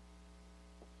how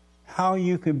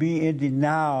you could be in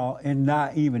denial and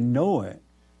not even know it.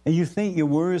 And you think your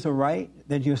words are right,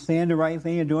 that you're saying the right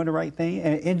thing and doing the right thing,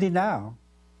 and in denial.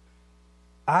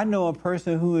 I know a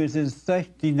person who is in such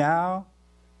denial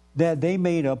that they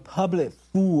made a public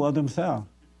fool of themselves.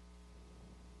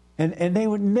 And they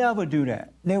would never do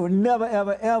that. They would never,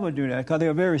 ever, ever do that because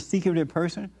they're a very secretive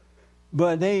person.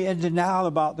 But they in denial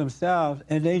about themselves,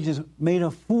 and they just made a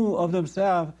fool of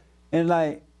themselves. And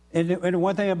the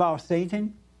one thing about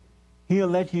Satan, he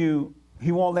won't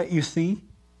let you see.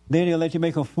 Then he'll let you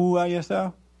make a fool out of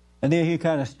yourself. And then he'll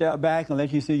kind of step back and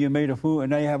let you see you made a fool. And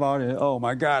now you have all this, oh,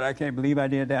 my God, I can't believe I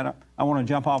did that. I want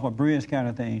to jump off a bridge kind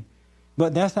of thing.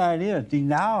 But that's how it is.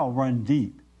 Denial runs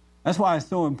deep. That's why it's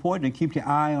so important to keep your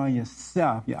eye on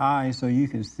yourself, your eyes, so you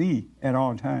can see at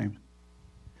all times.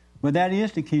 But that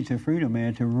is the key to freedom,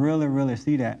 man, to really, really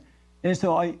see that. And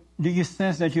so do you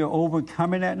sense that you're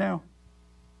overcoming that now?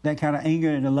 That kind of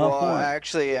anger and the love for it? Well, I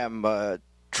actually am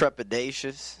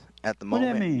trepidatious at the moment.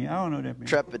 What does that mean? I don't know what that means.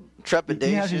 Trepidatious.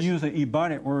 You have to use an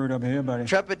Ebonic word up here, buddy.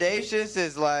 Trepidatious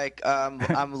is like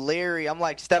I'm leery. I'm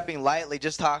like stepping lightly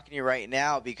just talking to you right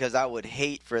now because I would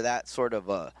hate for that sort of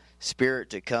a spirit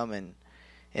to come and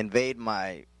invade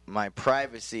my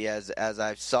privacy as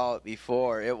I saw it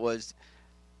before.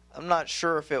 I'm not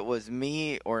sure if it was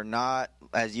me or not,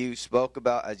 as you speak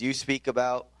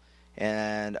about,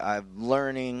 and I'm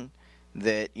learning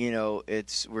that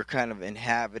we're kind of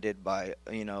inhabited by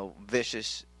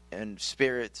vicious and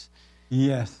spirits.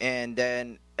 Yes. And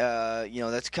then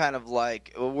that's kind of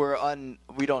like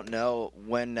we don't know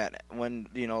when I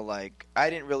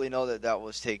didn't really know that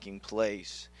was taking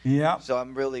place. Yeah. So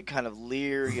I'm really kind of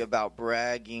leery about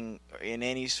bragging in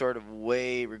any sort of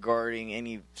way regarding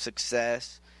any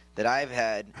success that I've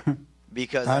had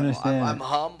because I'm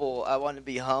humble. I want to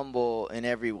be humble in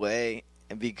every way,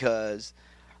 and because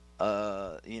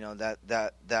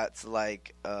that's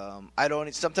like I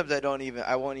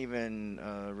won't even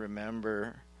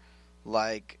remember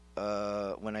like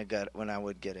when I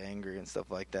would get angry and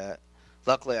stuff like that.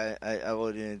 Luckily I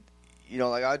wouldn't,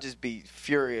 I'd just be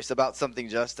furious about something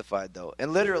justified though,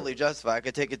 and literally justified. I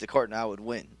could take it to court and I would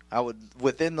win. I would,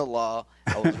 within the law,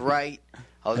 I was right.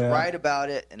 I was right about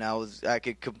it, and I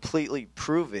could completely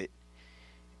prove it.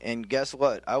 And guess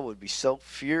what? I would be so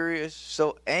furious,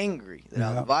 so angry that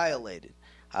I was violated.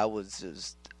 I was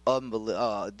just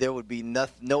unbelievable. There would be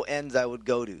no ends I would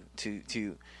go to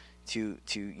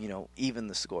even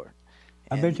the score.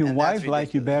 I bet your wife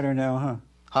likes you better now, huh?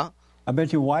 Huh? I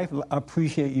bet your wife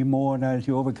appreciate you more now that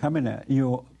you're overcoming that.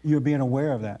 You're being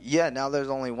aware of that. Yeah. Now there's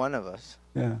only one of us.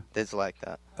 Yeah. That's like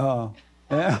that. Oh.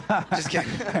 Just kidding.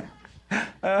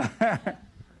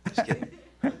 Just kidding.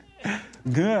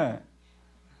 Good.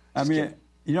 I mean,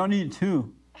 You don't need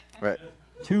 2. Right.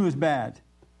 2 is bad.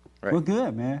 Right. Well,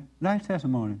 good, man. Nice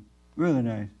testimony. Really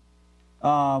nice.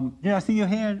 Did I see your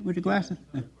hand with the glasses?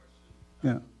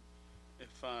 Yeah.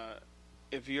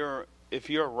 If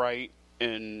you're right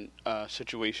in a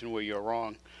situation where you're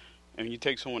wrong, and you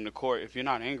take someone to court, if you're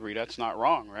not angry, that's not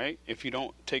wrong, right? If you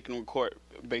don't take them to court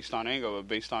based on anger or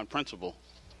based on principle,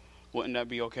 wouldn't that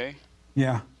be okay?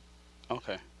 Yeah.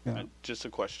 Okay. Yeah. Just a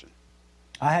question.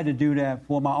 I had to do that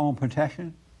for my own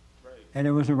protection, and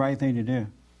it was the right thing to do.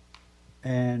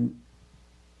 And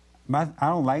I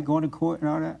don't like going to court and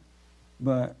all that,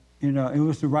 but, you know, it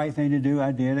was the right thing to do.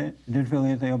 I did it. Didn't feel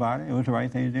anything about it. It was the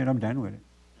right thing to do, and I'm done with it.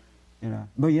 You know.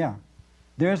 But, yeah,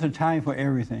 there's a time for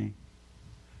everything.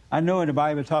 I know in the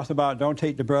Bible it talks about don't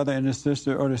take the brother and the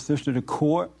sister or the sister to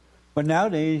court, but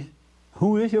nowadays,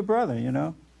 who is your brother, you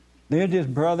know? They're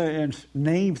just brother and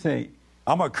namesake.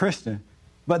 I'm a Christian.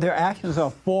 But their actions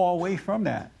are far away from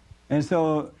that. And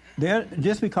so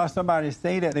just because somebody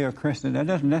say that they're a Christian, that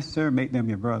doesn't necessarily make them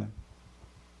your brother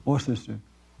or sister,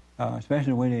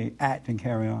 especially the way they act and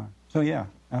carry on. So, yeah,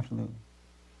 absolutely.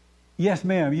 Yes,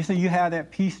 ma'am. You say you have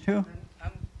that peace, too?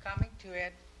 I'm coming to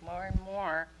it more and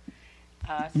more.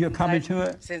 You're coming to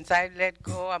it? Since I let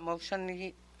go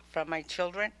emotionally from my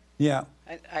children. Yeah.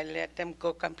 I let them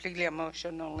go completely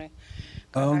emotionally.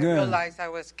 Oh, good. I realized I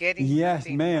was getting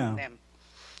something from them.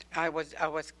 I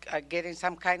was getting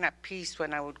some kind of peace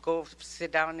when I would go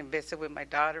sit down and visit with my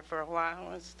daughter for a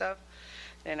while and stuff.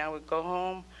 Then I would go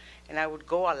home, and I would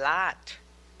go a lot.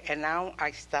 And now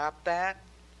I stopped that.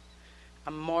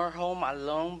 I'm more home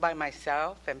alone by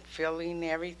myself and feeling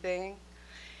everything.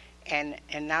 And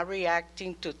not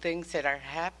reacting to things that are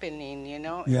happening, you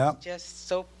know. Yep. It's just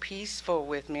so peaceful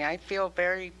with me. I feel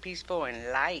very peaceful and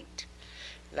light.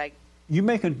 Like, you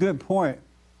make a good point.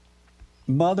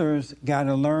 Mothers got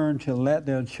to learn to let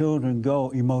their children go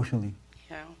emotionally.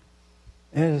 Yeah.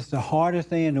 It is the hardest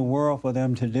thing in the world for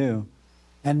them to do.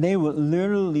 And they would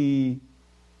literally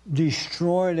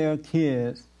destroy their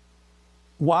kids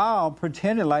while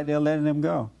pretending like they're letting them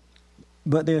go.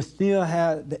 But they still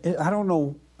have, I don't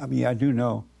know, I mean, I do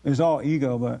know. It's all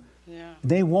ego, but yeah.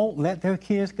 They won't let their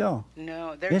kids go.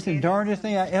 No. It's the darndest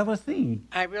thing I ever seen.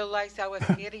 I realized I was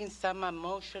getting some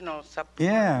emotional support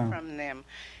from them.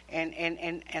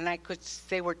 And I could,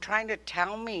 they were trying to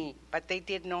tell me, but they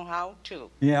didn't know how to.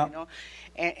 Yeah. You know?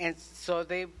 And so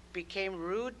they became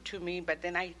rude to me, but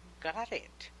then I got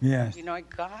it. Yes. You know, I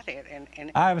got it.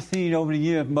 And I've seen over the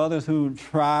years mothers who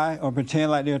try or pretend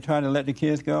like they're trying to let the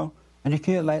kids go, and the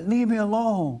kid's like, leave me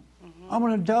alone. Mm-hmm. I'm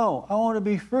an adult. I want to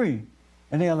be free.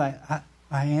 And they're like,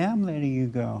 I am letting you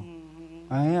go.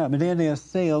 Mm-hmm. I am. And then they'll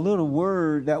say a little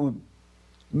word that would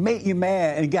make you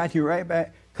mad and got you right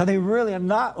back, because they really are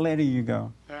not letting you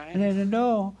go. Right. And then,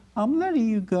 no, I'm letting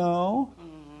you go.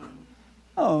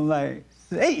 Mm-hmm. I'm like,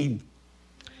 Satan.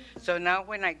 So now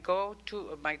when I go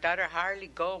to, my daughter Harley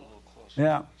go,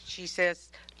 yeah. She says,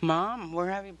 Mom, where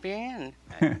have you been?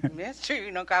 I missed you.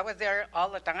 You know, I was there all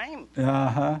the time.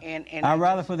 Uh-huh. And I'd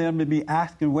rather for them to be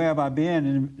asking where have I been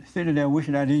and sitting there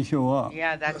wishing I didn't show up.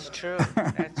 Yeah, that's true.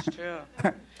 That's true.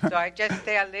 So I just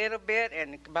stay a little bit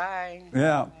and bye.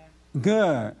 Yeah.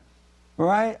 Good.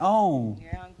 Right on.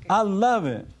 Yeah, I love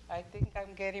it. I think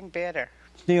I'm getting better.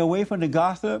 Stay away from the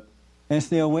gossip and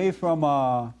stay away from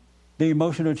the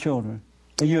emotional children,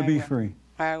 and you'll be free.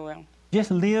 I will. Just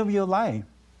live your life.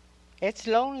 It's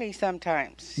lonely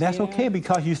sometimes. That's okay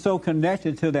because you're so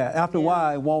connected to that. After a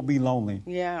while, it won't be lonely.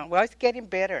 Yeah. Well, it's getting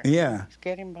better. Yeah. It's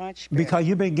getting much better. Because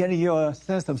you've been getting your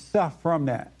sense of self from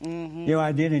that, your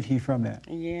identity from that.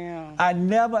 Yeah. I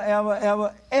never, ever,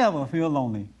 ever, ever feel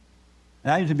lonely.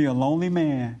 And I used to be a lonely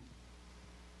man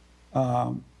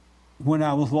when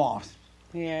I was lost.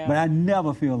 Yeah. But I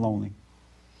never feel lonely.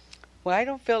 Well, I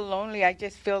don't feel lonely. I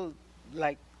just feel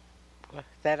like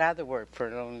that other word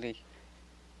for lonely.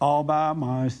 All by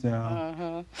myself.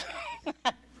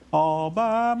 Uh-huh. All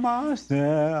by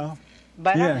myself.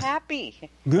 But yes. I'm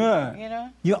happy. Good. You know?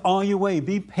 You're on your way.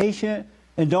 Be patient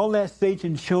and don't let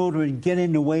Satan's children get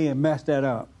in the way and mess that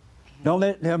up. Don't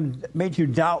let them make you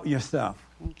doubt yourself.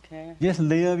 Okay. Just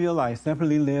live your life.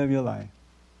 Simply live your life.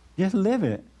 Just live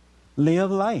it.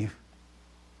 Live life.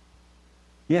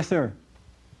 Yes, sir.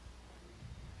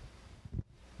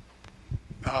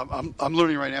 I'm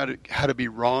learning right now how to be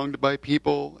wronged by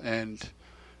people, and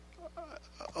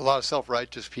a lot of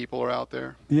self-righteous people are out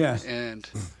there. Yes. And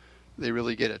they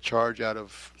really get a charge out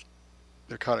of,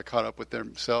 they're kind of caught up with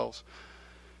themselves.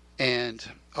 And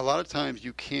a lot of times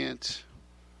you can't,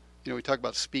 we talk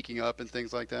about speaking up and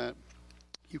things like that.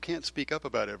 You can't speak up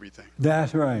about everything.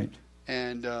 That's right.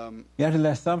 And you have to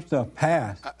let some stuff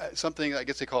pass. Something, I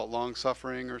guess they call it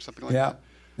long-suffering or something like yeah. that.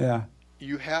 Yeah.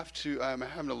 You have to, I'm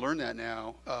having to learn that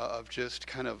now, of just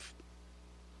kind of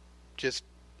just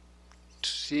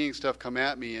seeing stuff come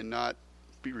at me and not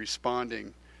be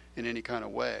responding in any kind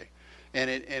of way. And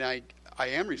I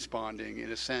am responding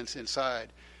in a sense inside.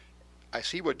 I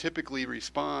see what typically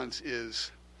responds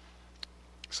is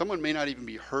someone may not even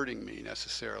be hurting me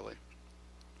necessarily,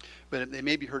 but they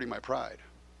may be hurting my pride.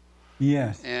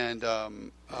 Yes. And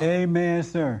amen,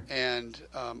 sir. And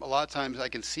a lot of times I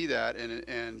can see that,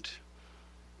 and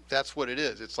that's what it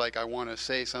is. It's like I want to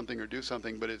say something or do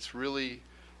something, but it's really,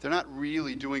 they're not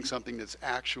really doing something that's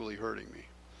actually hurting me.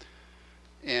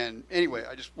 And anyway,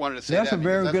 I just wanted to say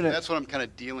that's what I'm kind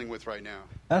of dealing with right now.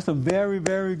 That's a very,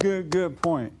 very good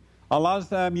point. A lot of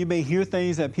times you may hear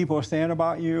things that people are saying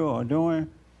about you or doing,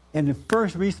 and the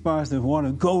first response is want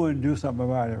to go and do something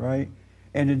about it, right?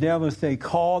 And the devil say,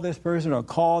 call this person or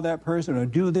call that person or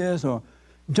do this or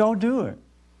don't do it.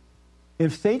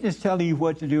 If Satan is telling you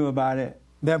what to do about it,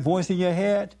 that voice in your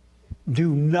head,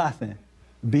 do nothing.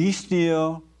 Be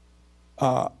still,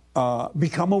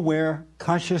 become aware,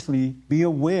 consciously be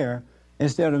aware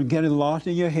instead of getting lost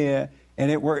in your head,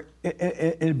 and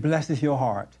it blesses your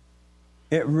heart.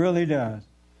 It really does.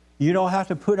 You don't have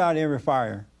to put out every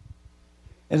fire.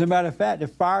 As a matter of fact, the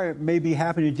fire may be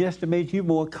happening just to make you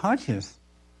more conscious.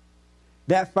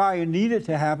 That fire needed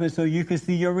to happen so you can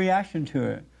see your reaction to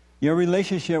it, your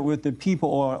relationship with the people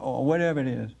or whatever it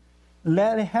is.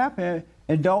 Let it happen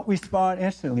and don't respond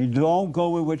instantly. Don't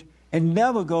go with and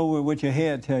never go with what your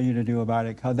head tells you to do about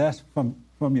it, because that's from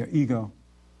your ego,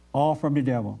 all from the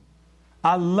devil.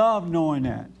 I love knowing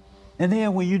that. And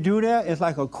then when you do that, it's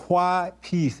like a quiet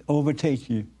peace overtakes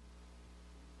you,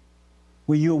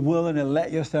 when you're willing to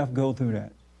let yourself go through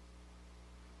that.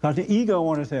 Because the ego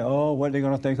wants to say, oh, what are they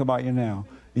going to think about you now?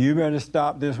 You better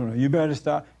stop this one. You better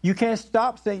stop. You can't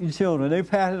stop Satan's children. They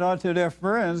pass it on to their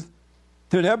friends,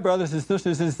 to their brothers and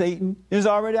sisters, and Satan is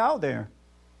already out there.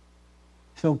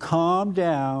 So calm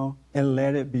down and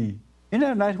let it be. Isn't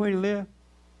that a nice way to live?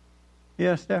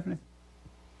 Yeah, Stephanie?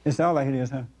 It sounds like it is,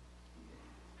 huh?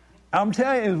 I'm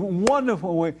telling you, it's a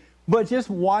wonderful way. But just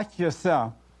watch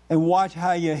yourself and watch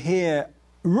how your head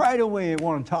right away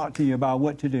want to talk to you about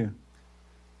what to do.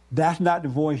 That's not the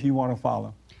voice you want to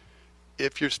follow.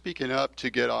 If you're speaking up to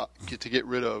get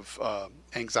rid of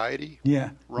anxiety,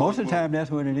 yeah, most of the time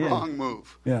that's what it is. Wrong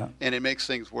move. Yeah, and it makes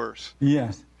things worse.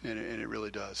 Yes, and it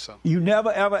really does. So you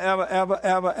never,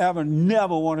 ever,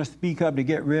 never want to speak up to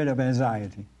get rid of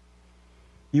anxiety.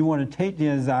 You want to take the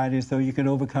anxiety so you can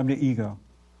overcome the ego.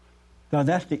 So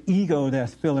that's the ego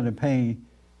that's feeling the pain.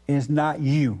 It's not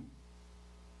you.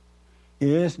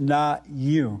 It's not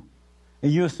you.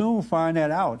 And you'll soon find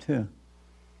that out, too.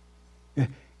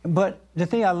 But the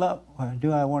thing I love,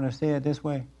 do I want to say it this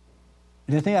way?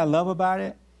 The thing I love about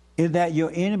it is that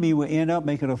your enemy will end up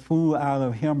making a fool out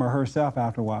of him or herself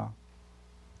after a while.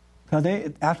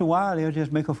 Because after a while, they'll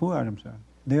just make a fool out of themselves.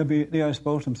 They'll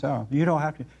expose themselves. You don't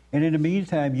have to. And in the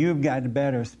meantime, you've gotten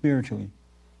better spiritually.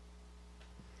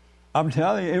 I'm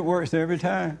telling you, it works every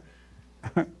time.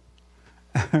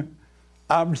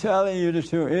 I'm telling you the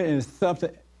truth. It is something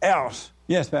else.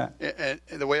 Yes, Pat. And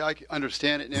the way I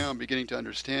understand it now, I'm beginning to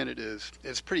understand it, is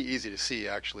it's pretty easy to see,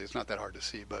 actually. It's not that hard to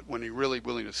see. But when you're really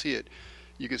willing to see it,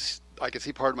 I can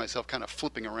see part of myself kind of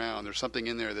flipping around. There's something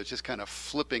in there that's just kind of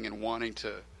flipping and wanting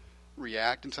to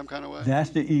react in some kind of way. That's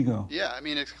the ego. Yeah, I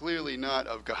mean, it's clearly not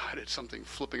of God. It's something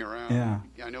flipping around. Yeah.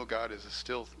 I know God is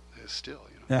still. You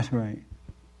know. That's right.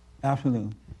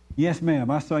 Absolutely. Yes,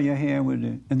 ma'am. I saw your hand with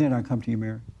it, and then I come to you,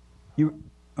 Mary. You,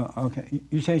 okay.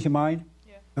 You changed your mind?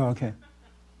 Yeah. Oh, okay.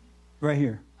 Right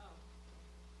here.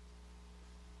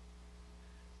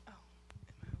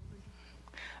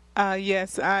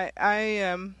 Yes,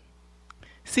 I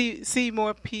see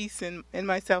more peace in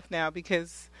myself now,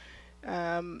 because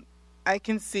I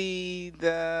can see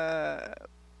the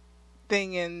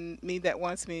thing in me that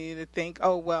wants me to think,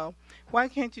 oh, well, why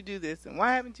can't you do this? And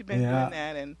why haven't you been doing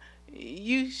that? And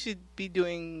you should be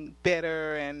doing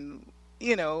better. And,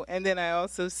 and then I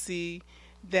also see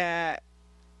that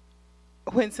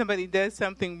when somebody does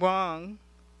something wrong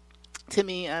to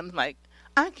me, I'm like,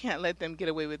 I can't let them get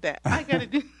away with that. I got to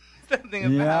do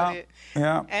something about it.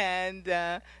 Yeah. And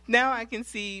now I can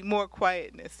see more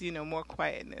quietness,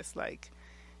 like.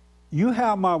 You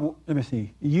have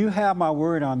you have my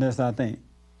word on this, I think.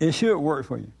 It should work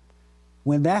for you.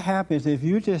 When that happens, if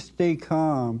you just stay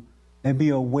calm and be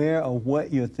aware of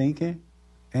what you're thinking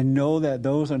and know that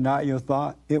those are not your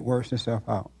thoughts, it works itself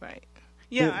out. Right.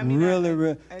 Yeah,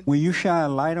 really, when you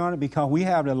shine light on it, because we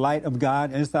have the light of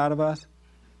God inside of us,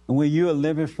 and when you are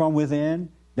living from within,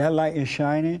 that light is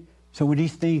shining. So when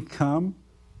these things come,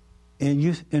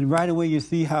 and right away you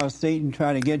see how Satan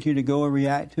tried to get you to go and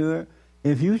react to it.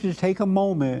 If you just take a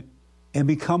moment and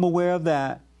become aware of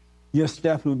that, your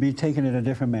steps will be taken in a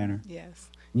different manner. Yes.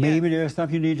 Maybe there's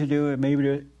something you need to do, and maybe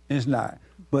there is not.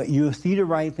 But you'll see the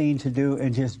right thing to do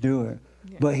and just do it.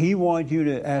 Yeah. But he wants you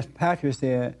to, as Patrick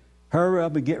said, hurry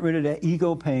up and get rid of that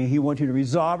ego pain. He wants you to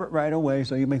resolve it right away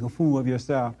so you make a fool of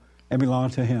yourself and belong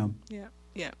to him. Yeah,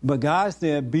 yeah. But God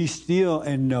said, be still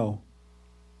and know.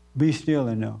 Be still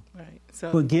and know. Right.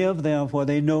 So forgive them, for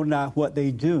they know not what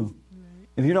they do. Right.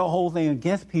 If you don't hold things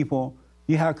against people,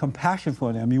 you have compassion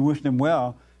for them. You wish them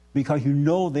well because you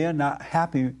know they're not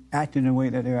happy acting the way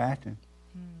that they're acting.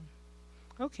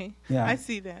 Okay. Yeah. I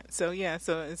see that. So, yeah,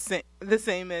 so it's the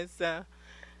same as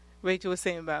Rachel was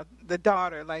saying about the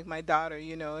daughter. Like my daughter,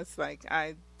 you know, it's like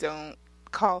I don't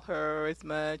call her as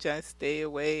much. I stay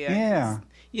away. I just,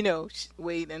 you know,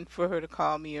 waiting for her to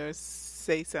call me or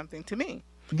say something to me.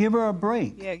 Give her a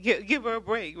break. Yeah, give her a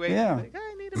break. Right? Yeah. Like,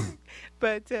 I need a break.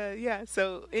 But, yeah,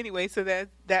 so anyway, so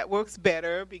that works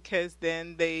better because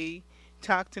then they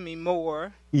talk to me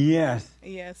more. Yes.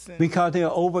 Yes. Because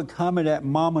they're overcoming that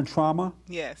mama trauma.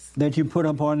 Yes. That you put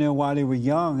upon them while they were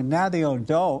young. And now they're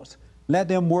adults. Let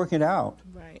them work it out.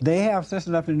 Right. They have sense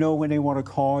enough to know when they want to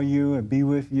call you and be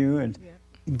with you and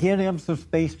give them some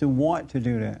space to want to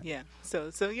do that. Yeah.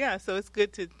 So it's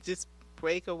good to just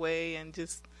break away and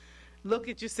just look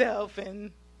at yourself and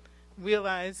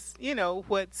realize, you know,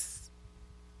 what's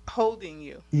holding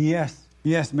you. Yes.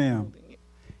 Yes, ma'am.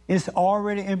 It's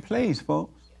already in place,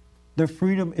 folks. The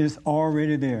freedom is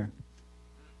already there.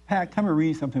 Pat, come and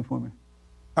read something for me.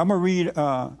 I'm going to read,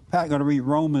 Pat going to read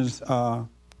Romans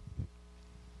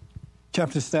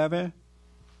chapter 7,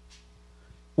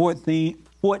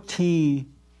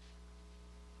 14.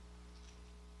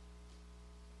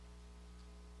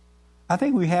 I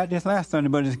think we had this last Sunday,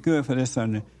 but it's good for this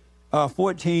Sunday.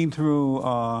 14 through,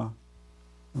 let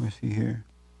me see here.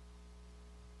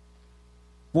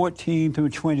 14 through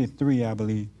 23, I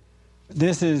believe.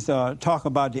 This is talk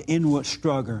about the inward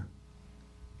struggle.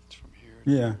 It's from here.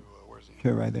 Yeah. Where's it?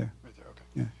 Here, right there. Right there,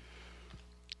 okay.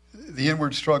 Yeah. The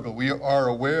inward struggle. We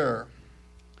are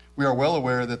well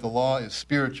aware that the law is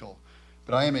spiritual,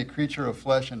 but I am a creature of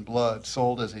flesh and blood,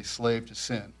 sold as a slave to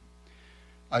sin.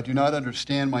 I do not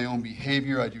understand my own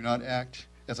behavior. I do not act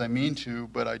as I mean to,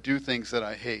 but I do things that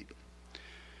I hate.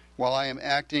 While I am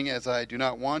acting as I do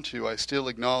not want to, I still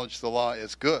acknowledge the law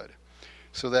as good,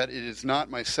 so that it is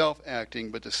not myself acting,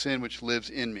 but the sin which lives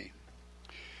in me.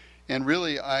 And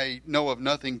really, I know of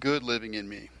nothing good living in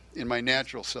me, in my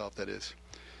natural self, that is.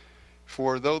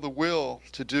 For though the will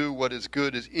to do what is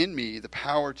good is in me, the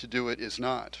power to do it is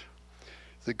not.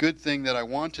 The good thing that I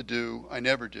want to do, I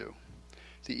never do.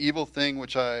 The evil thing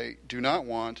which I do not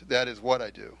want, that is what I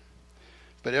do.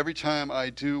 But every time I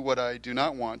do what I do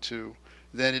not want to,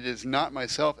 then it is not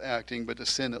myself acting, but the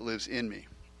sin that lives in me.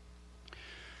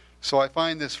 So I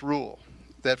find this rule,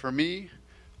 that for me,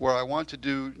 where I want to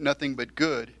do nothing but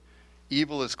good,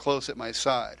 evil is close at my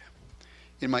side.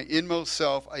 In my inmost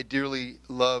self, I dearly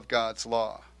love God's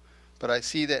law, but I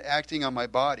see that acting on my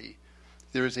body,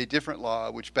 there is a different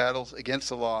law which battles against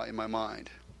the law in my mind.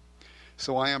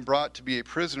 So I am brought to be a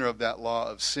prisoner of that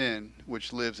law of sin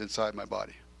which lives inside my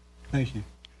body. Thank you.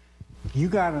 You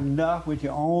got enough with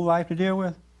your own life to deal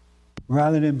with,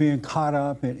 rather than being caught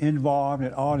up and involved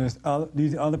in all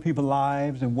these other people's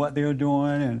lives and what they're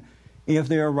doing and if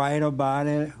they're right about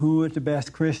it, who is the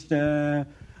best Christian,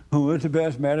 who is the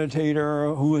best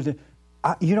meditator, who is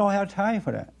you don't have time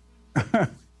for that.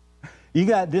 You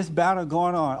got this battle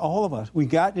going on, all of us. We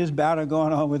got this battle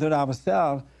going on within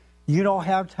ourselves. You don't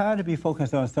have time to be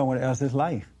focused on someone else's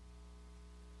life.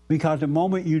 Because the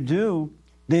moment you do,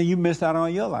 then you miss out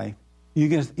on your life. You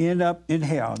just end up in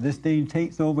hell. This thing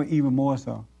takes over even more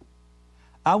so.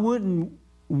 I wouldn't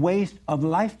waste a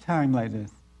lifetime like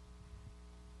this.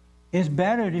 It's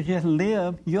better to just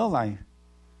live your life.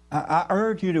 I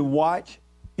urge you to watch.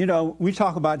 You know, we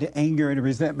talk about the anger and the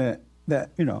resentment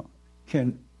that, you know,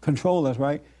 can control us,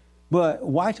 right? But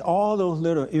watch all those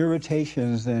little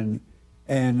irritations and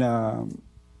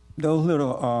those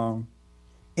little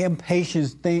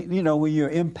impatience things, you know, when you're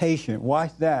impatient,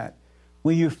 watch that.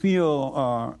 When you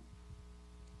feel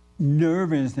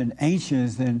nervous and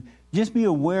anxious, and just be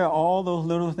aware of all those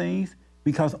little things,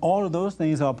 because all of those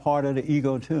things are part of the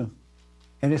ego too.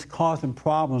 And it's causing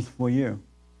problems for you.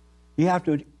 You have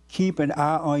to keep an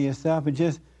eye on yourself and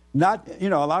just not, you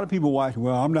know, a lot of people watch,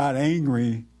 well, I'm not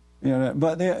angry, you know,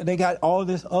 but they got all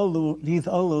these other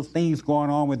little things going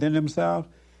on within themselves,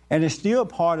 and it's still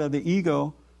part of the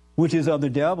ego, which is of the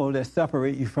devil, that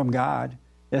separate you from God,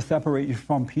 that separate you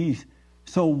from peace.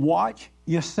 So watch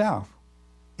yourself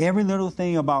Every little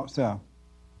thing about self.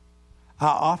 I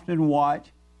often watch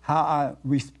how I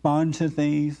respond to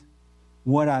things,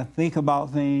 what I think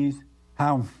about things,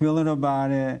 how I'm feeling about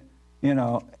it,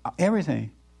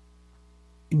 everything.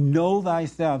 Know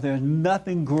thyself. There's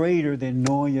nothing greater than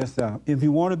knowing yourself. If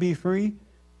you want to be free,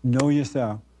 know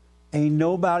yourself. Ain't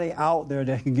nobody out there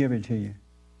that can give it to you.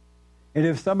 And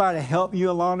if somebody help you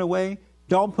along the way,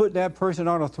 don't put that person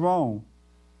on a throne.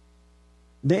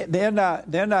 They're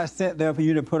not sent there for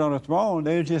you to put on a throne.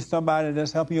 They're just somebody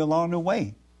that's helping you along the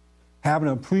way. Have an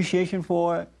appreciation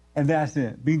for it, and that's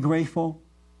it. Be grateful,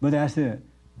 but that's it.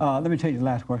 Let me take the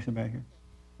last question back here.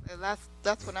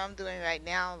 That's what I'm doing right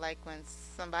now. Like when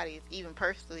somebody is even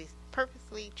purposely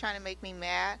trying to make me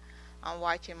mad, I'm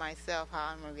watching myself,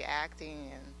 how I'm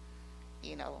reacting,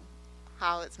 and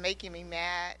how it's making me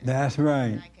mad. That's right.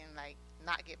 And I can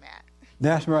not get mad.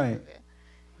 That's right.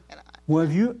 Well,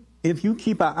 if you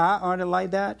keep an eye on it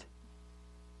like that,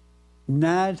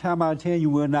 9 times out of 10 you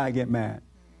will not get mad.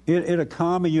 It'll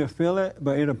come and you'll feel it,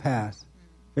 but it'll pass.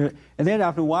 And then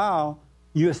after a while,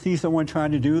 you'll see someone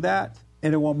trying to do that,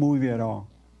 and it won't move you at all.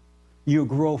 You'll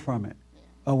grow from it,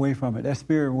 away from it. That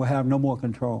spirit will have no more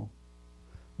control.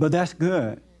 But that's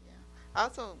good. I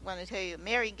also want to tell you,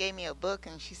 Mary gave me a book,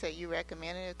 and she said you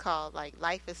recommended it, called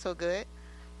Life is So Good.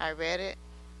 I read it,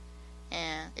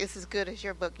 and it's as good as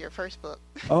your book, your first book.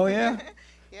 Oh, yeah?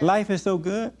 Yeah. Life is So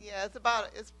Good? Yeah, it's about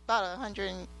a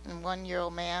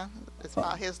 101-year-old man. It's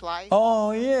about his life.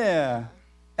 Oh, yeah.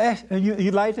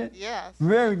 You liked it? Yes.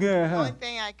 Very good, huh? The only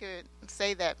thing I could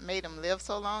say that made him live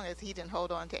so long is he didn't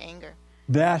hold on to anger.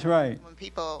 That's right. When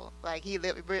people,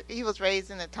 he was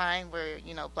raised in a time where,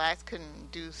 blacks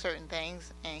couldn't do certain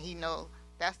things, and he know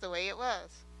that's the way it was.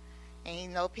 And he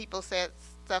know people said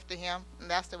stuff to him, and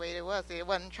that's the way it was. It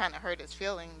wasn't trying to hurt his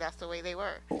feelings. That's the way they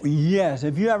were. Yes.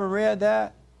 If you ever read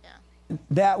that,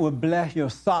 that would bless your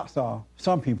socks off.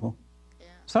 Some people. Yeah.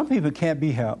 Some people can't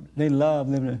be helped. They love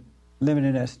living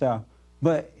in that stuff.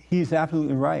 But he's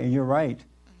absolutely right, and you're right.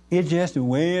 Mm-hmm. It's just the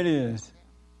way it is.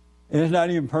 Yeah. It's not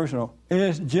even personal.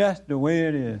 It's just the way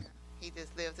it is. He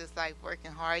just lived his life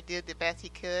working hard, did the best he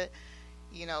could,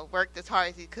 worked as hard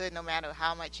as he could no matter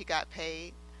how much he got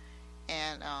paid.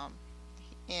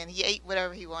 And he ate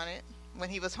whatever he wanted. When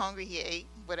he was hungry, he ate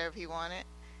whatever he wanted.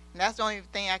 And that's the only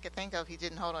thing I could think of. He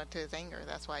didn't hold on to his anger.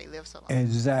 That's why he lived so long.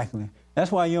 Exactly.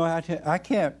 That's why I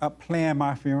can't plan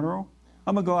my funeral.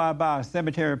 I'm going to go out and buy a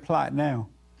cemetery plot now.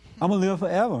 I'm going to live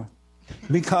forever.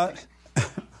 Because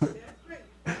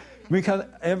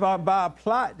if I buy a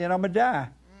plot, then I'm going to die.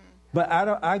 But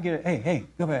I get it. Hey,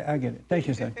 go back. I get it. Thank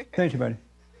you, sir. Thank you, buddy.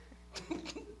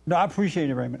 No, I appreciate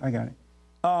it, Raymond. I got it.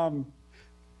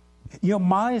 Your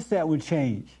mindset would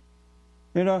change.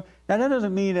 Now that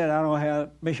doesn't mean that I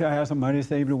don't make sure I have some money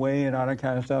saved away and all that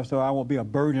kind of stuff so I won't be a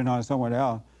burden on someone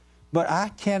else. But I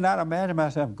cannot imagine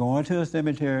myself going to a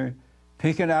cemetery,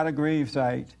 picking out a grave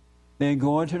site, then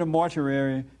going to the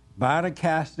mortuary, buying a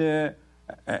casket,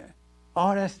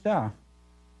 all that stuff.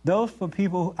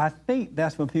 I think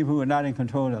that's for people who are not in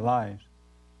control of their lives.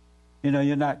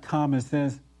 You're not common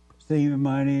sense, saving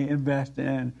money,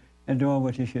 investing, and doing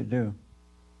what you should do.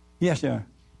 Yes, sir.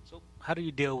 So how do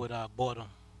you deal with boredom?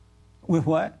 With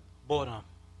what? Boredom.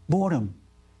 Boredom.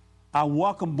 I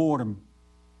welcome boredom.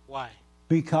 Why?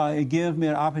 Because it gives me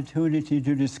an opportunity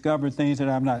to discover things that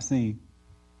I've not seen.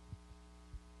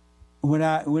 When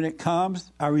it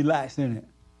comes, I relax in it.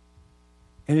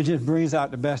 And it just brings out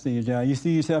the best in you, John. You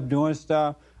see yourself doing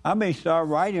stuff. I may start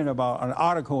writing about an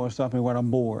article or something when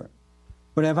I'm bored.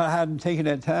 But if I hadn't taken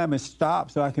that time and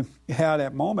stopped so I could have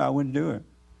that moment, I wouldn't do it.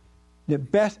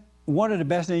 One of the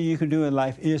best things you can do in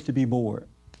life is to be bored.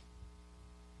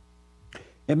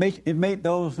 It make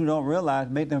those who don't realize,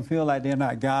 make them feel like they're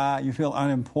not God. You feel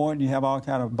unimportant. You have all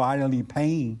kind of bodily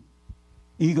pain,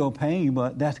 ego pain,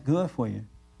 but that's good for you.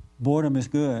 Boredom is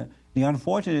good. The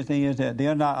unfortunate thing is that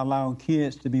they're not allowing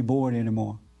kids to be bored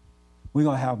anymore. We're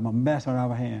going to have a mess on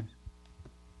our hands.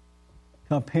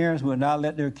 Because parents will not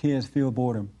let their kids feel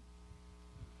boredom.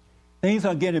 Things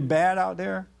are getting bad out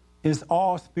there. It's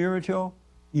all spiritual.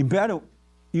 You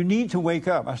need to wake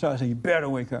up. I started saying, you better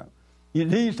wake up. You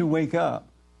need to wake up.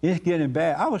 It's getting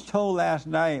bad. I was told last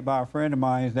night by a friend of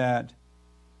mine that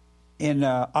in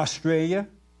Australia,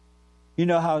 you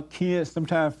know how kids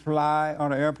sometimes fly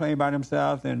on an airplane by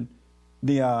themselves and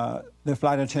the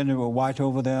flight attendant will watch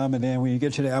over them, and then when you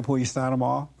get to the airport, you sign them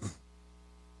off?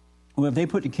 Well, if they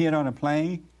put the kid on a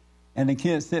plane and the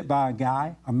kid sit by a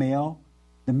guy, a male,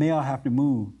 the male have to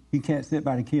move. He can't sit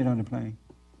by the kid on the plane.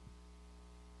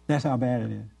 That's how bad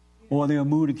it is. Or they'll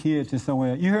move the kid to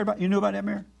somewhere. You knew about that,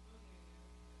 Mary?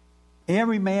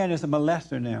 Every man is a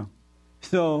molester now.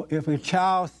 So if a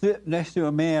child sits next to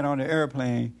a man on the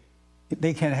airplane,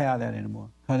 they can't have that anymore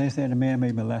because they said the man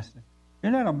may molest them.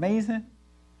 Isn't that amazing?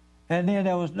 And then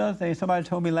there was another thing. Somebody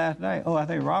told me last night. I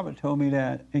think Robert told me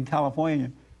that in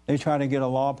California, they try to get a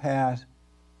law passed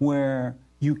where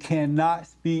you cannot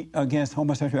speak against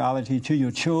homosexuality to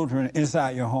your children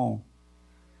inside your home.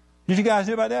 Did you guys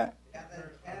hear about that?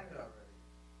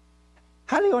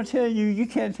 How are they going to tell you you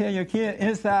can't tell your kid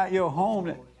inside your home?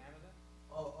 No,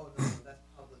 that's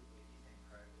publicly.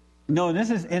 No, this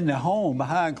is in the home,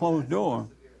 behind closed door.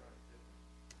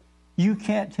 You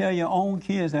can't tell your own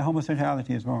kids that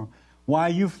homosexuality is wrong.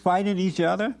 While you fighting each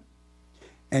other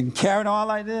and carrying on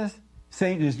like this,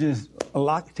 Satan is just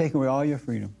taking away all your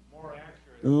freedom. More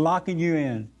accurately, locking you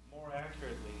in. More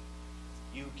accurately,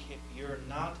 you're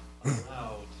not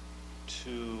allowed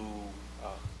to.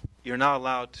 You're not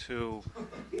allowed to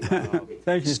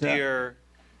steer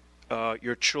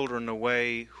your children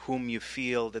away whom you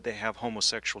feel that they have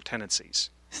homosexual tendencies.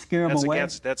 Scare them away?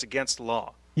 That's against the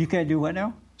law. You can't do what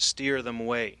now? Steer them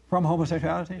away. From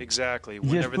homosexuality? Exactly.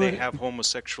 Whenever they have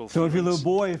homosexual feelings. So if your little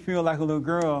boy feel like a little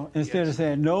girl, instead of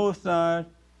saying, no, son,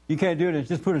 you can't do this,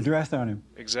 just put a dress on him.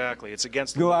 Exactly. It's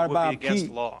against the law. It would be against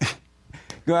the law.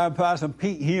 Go out and buy some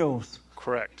pink heels.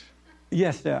 Correct.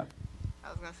 Yes, Steph. I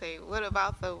was going to say, what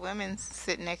about the women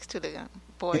sitting next to the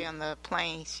boy on the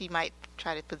plane? She might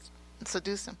try to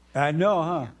seduce him. I know,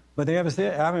 huh? But they haven't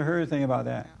said, I haven't heard anything about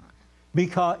that.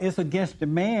 Because it's against the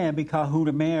man, because who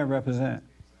the man represents.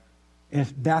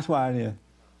 That's why it is.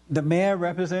 The man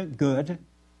represents good.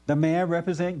 The man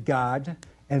represents God.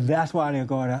 And that's why they're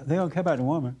going out. They don't care about the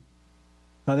woman.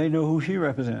 Because they know who she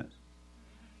represents.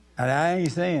 And I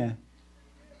ain't saying.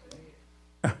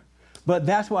 But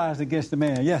that's why it's against the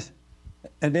man. Yes.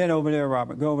 And then over there,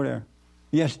 Robert. Go over there.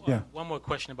 Yes, yeah. One more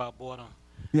question about boredom.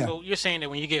 Yeah. So you're saying that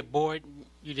when you get bored,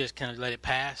 you just kind of let it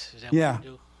pass? Is that what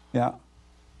you do? Yeah.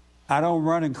 I don't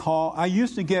run and call. I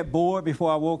used to get bored before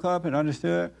I woke up and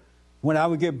understood. When I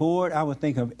would get bored, I would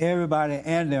think of everybody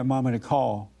and their mama to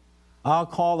call. I'll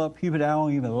call up people that I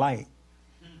don't even like.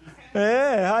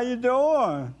 Hey, how you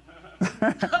doing?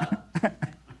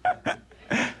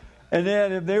 And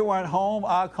then if they weren't home,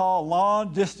 I'll call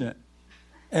long distance.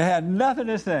 It had nothing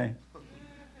to say.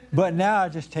 But now I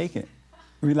just take it,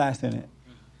 relax in it.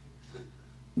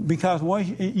 Because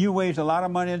once you waste a lot of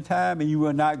money and time and you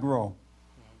will not grow.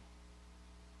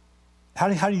 How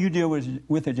do you deal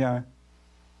with it, John?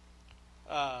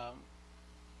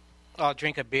 I'll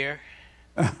drink a beer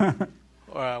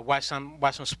or watch some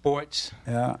sports.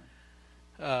 Yeah.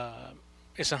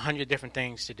 It's 100 different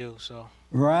things to do. So.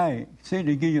 Right. See,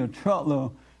 they give you a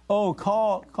truckload. Oh,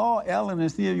 call Ellen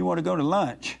and see if you want to go to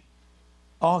lunch.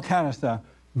 All kind of stuff.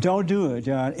 Don't do it,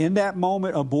 John. In that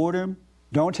moment of boredom,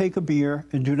 don't take a beer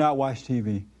and do not watch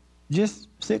TV. Just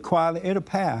sit quietly. It'll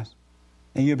pass,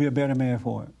 and you'll be a better man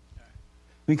for it.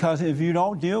 Because if you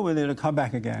don't deal with it, it'll come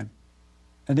back again.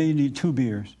 And then you need 2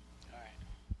 beers. All right.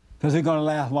 Because they're going to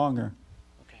last longer.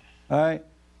 Okay. All right?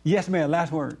 Yes, ma'am.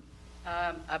 Last word.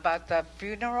 About the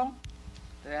funeral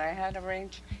that I had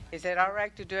arranged, is it all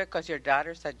right to do it because your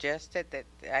daughter suggested that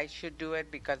I should do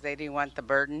it because they didn't want the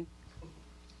burden?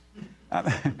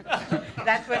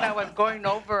 That's when I was going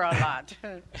over a lot.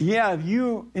 Yeah,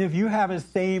 if you haven't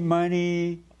saved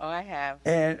money. Oh, I have.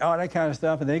 And all that kind of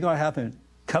stuff, and they're going to have to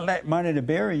collect money to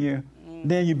bury you,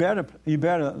 then you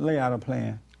better lay out a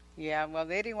plan. Yeah, well,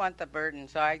 they didn't want the burden,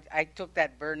 so I took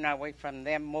that burden away from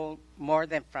them more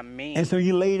than from me. And so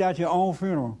you laid out your own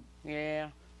funeral? Yeah.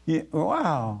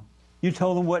 Wow. You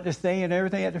told them what to say and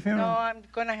everything at the funeral? No, I'm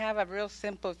going to have a real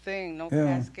simple thing. No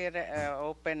casket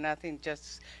open, nothing,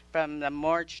 just from the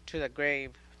morgue to the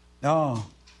grave. Oh,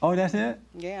 that's it?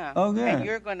 Yeah. Oh, good. And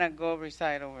you're going to go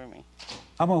recite over me.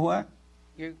 I'm a what?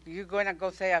 You're going to go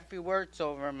say a few words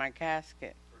over my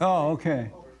casket. Oh,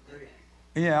 okay.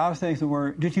 Yeah, I'll say some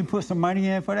words. Did you put some money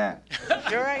in for that?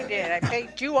 Sure I did. I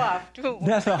paid you off, too.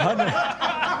 That's $100.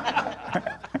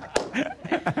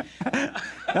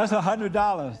 That's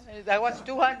 $100. That was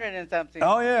 200 and something.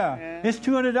 Oh, yeah. It's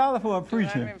 $200 for a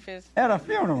preacher at a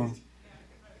funeral.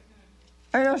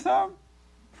 Ain't that something?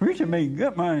 Preacher make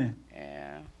good money.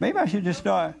 Yeah. Maybe I should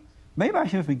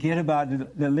forget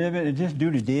about the living and just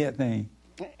do the dead thing.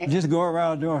 Just go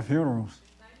around doing funerals.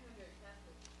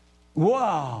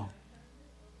 Wow.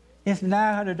 It's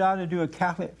 $900 to do a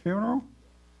Catholic funeral?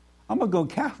 I'm going to go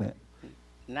Catholic.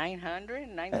 900?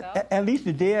 9,000? At least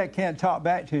the dead can't talk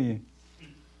back to you.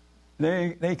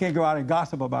 They can't go out and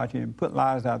gossip about you and put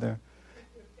lies out there.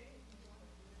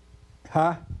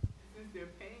 Huh?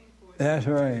 That's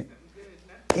right.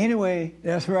 Anyway,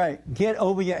 that's right. Get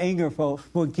over your anger, folks.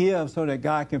 Forgive so that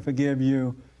God can forgive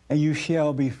you, and you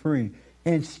shall be free.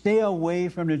 and stay away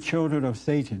from the children of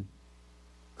Satan.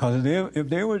 Because if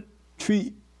they would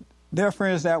treat their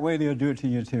friends that way, they'll do it to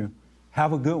you too.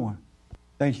 Have a good one.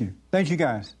 Thank you. Thank you,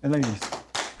 guys and ladies.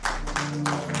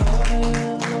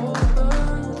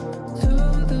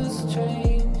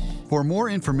 For more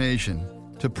information,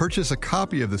 to purchase a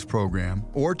copy of this program,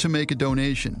 or to make a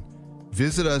donation,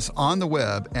 visit us on the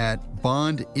web at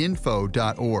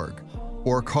bondinfo.org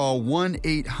or call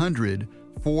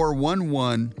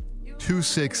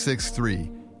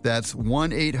 1-800-411-2663. That's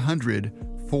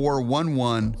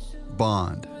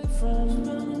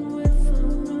 1-800-411-BOND.